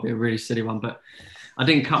is probably a really silly one, but I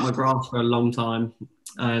didn't cut my grass for a long time,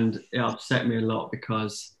 and it upset me a lot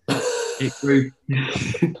because it grew.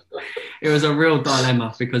 It was a real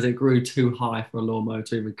dilemma because it grew too high for a lawnmower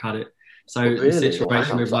to even cut it. So the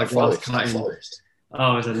situation with my grass cutting, it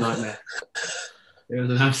was a nightmare. It was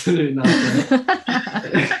an absolute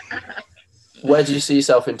nightmare. Where do you see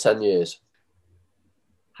yourself in 10 years?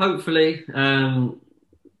 Hopefully, it'll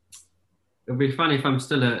be funny if I'm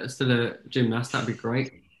still a gymnast. That'd be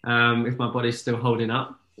great. If my body's still holding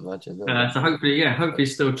up. Imagine that. So hopefully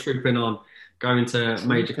still trooping on, going to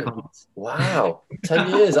major comps. Wow, 10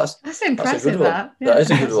 years. That's impressive. That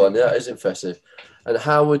is a good one. Yeah, it is impressive. And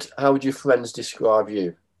how would your friends describe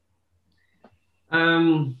you?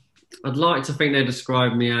 I'd like to think they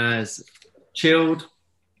describe me as chilled,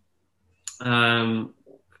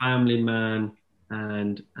 family man,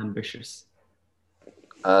 and ambitious.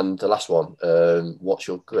 And the last one, what's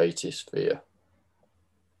your greatest fear?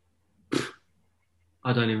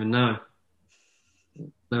 I don't even know.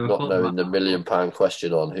 Not knowing the £1 million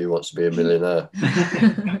question on who wants to be a millionaire.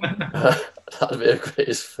 That'd be a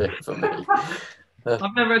greatest fear for me.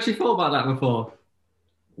 I've never actually thought about that before.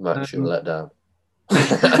 Max, you're let down. No,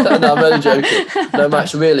 I'm only joking. No,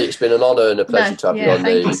 Max, really, it's been an honour and a pleasure to have you on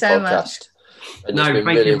the podcast. And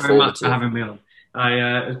thank you very much for having me on.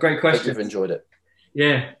 It was great questions. Hope you've enjoyed it.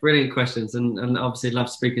 Yeah, brilliant questions, and obviously love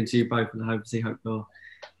speaking to you both, and hope you're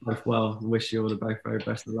both well, and wish you all the both very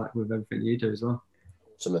best of luck with everything you do as well.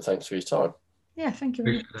 So, thanks for your time. Yeah, thank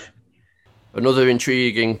you. Another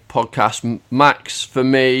intriguing podcast. Max, for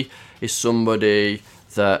me, is somebody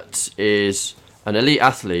that is an elite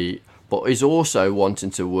athlete, but is also wanting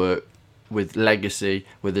to work with legacy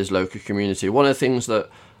with his local community. One of the things that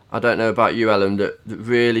I don't know about you, Ellen, that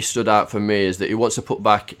really stood out for me is that he wants to put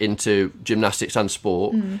back into gymnastics and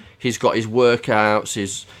sport. He's got his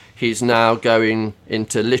workouts, he's now going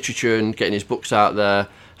into literature and getting his books out there,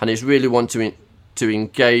 and he's really wanting to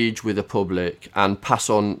engage with the public and pass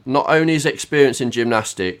on not only his experience in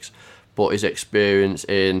gymnastics, but his experience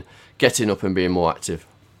in getting up and being more active.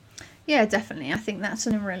 Yeah, definitely. I think that's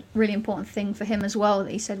a really important thing for him as well,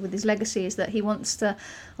 that he said with his legacy, is that he wants to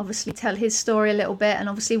obviously tell his story a little bit, and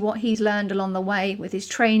obviously what he's learned along the way with his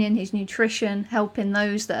training, his nutrition, helping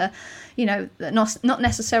those that are, you know, that not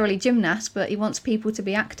necessarily gymnasts, but he wants people to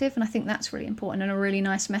be active. And I think that's really important and a really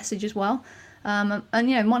nice message as well. And,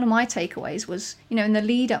 you know, one of my takeaways was, you know, in the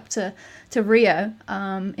lead up to Rio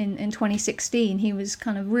in 2016, he was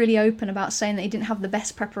kind of really open about saying that he didn't have the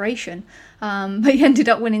best preparation, but he ended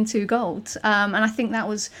up winning 2 golds. And I think that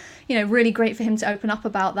was, you know, really great for him to open up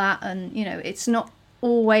about that. And, you know, it's not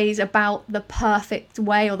always about the perfect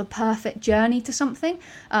way or the perfect journey to something,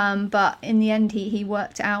 but in the end he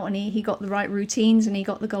worked it out, and he got the right routines, and he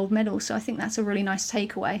got the gold medal. So I think that's a really nice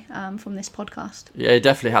takeaway from this podcast. Yeah, he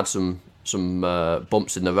definitely had some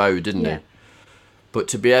bumps in the road, didn't he? But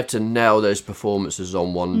to be able to nail those performances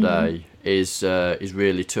on one day is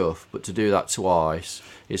really tough. But to do that twice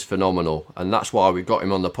is phenomenal, and that's why we got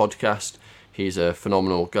him on the podcast. He's a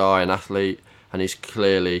phenomenal guy, an athlete, and he's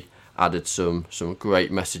clearly added some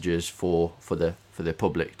great messages for the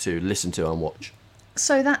public to listen to and watch.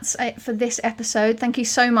 So that's it for this episode. Thank you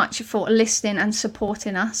so much for listening and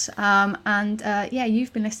supporting us. Yeah,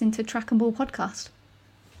 you've been listening to Track and Ball Podcast.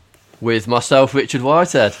 With myself, Richard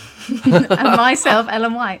Whitehead. And myself,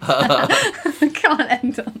 Ellen White. Can't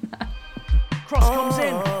end on that. Cross comes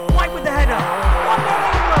in. White with the header. 1-0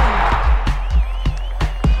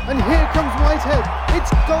 England. And here comes Whitehead. It's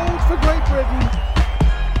gold for Great Britain.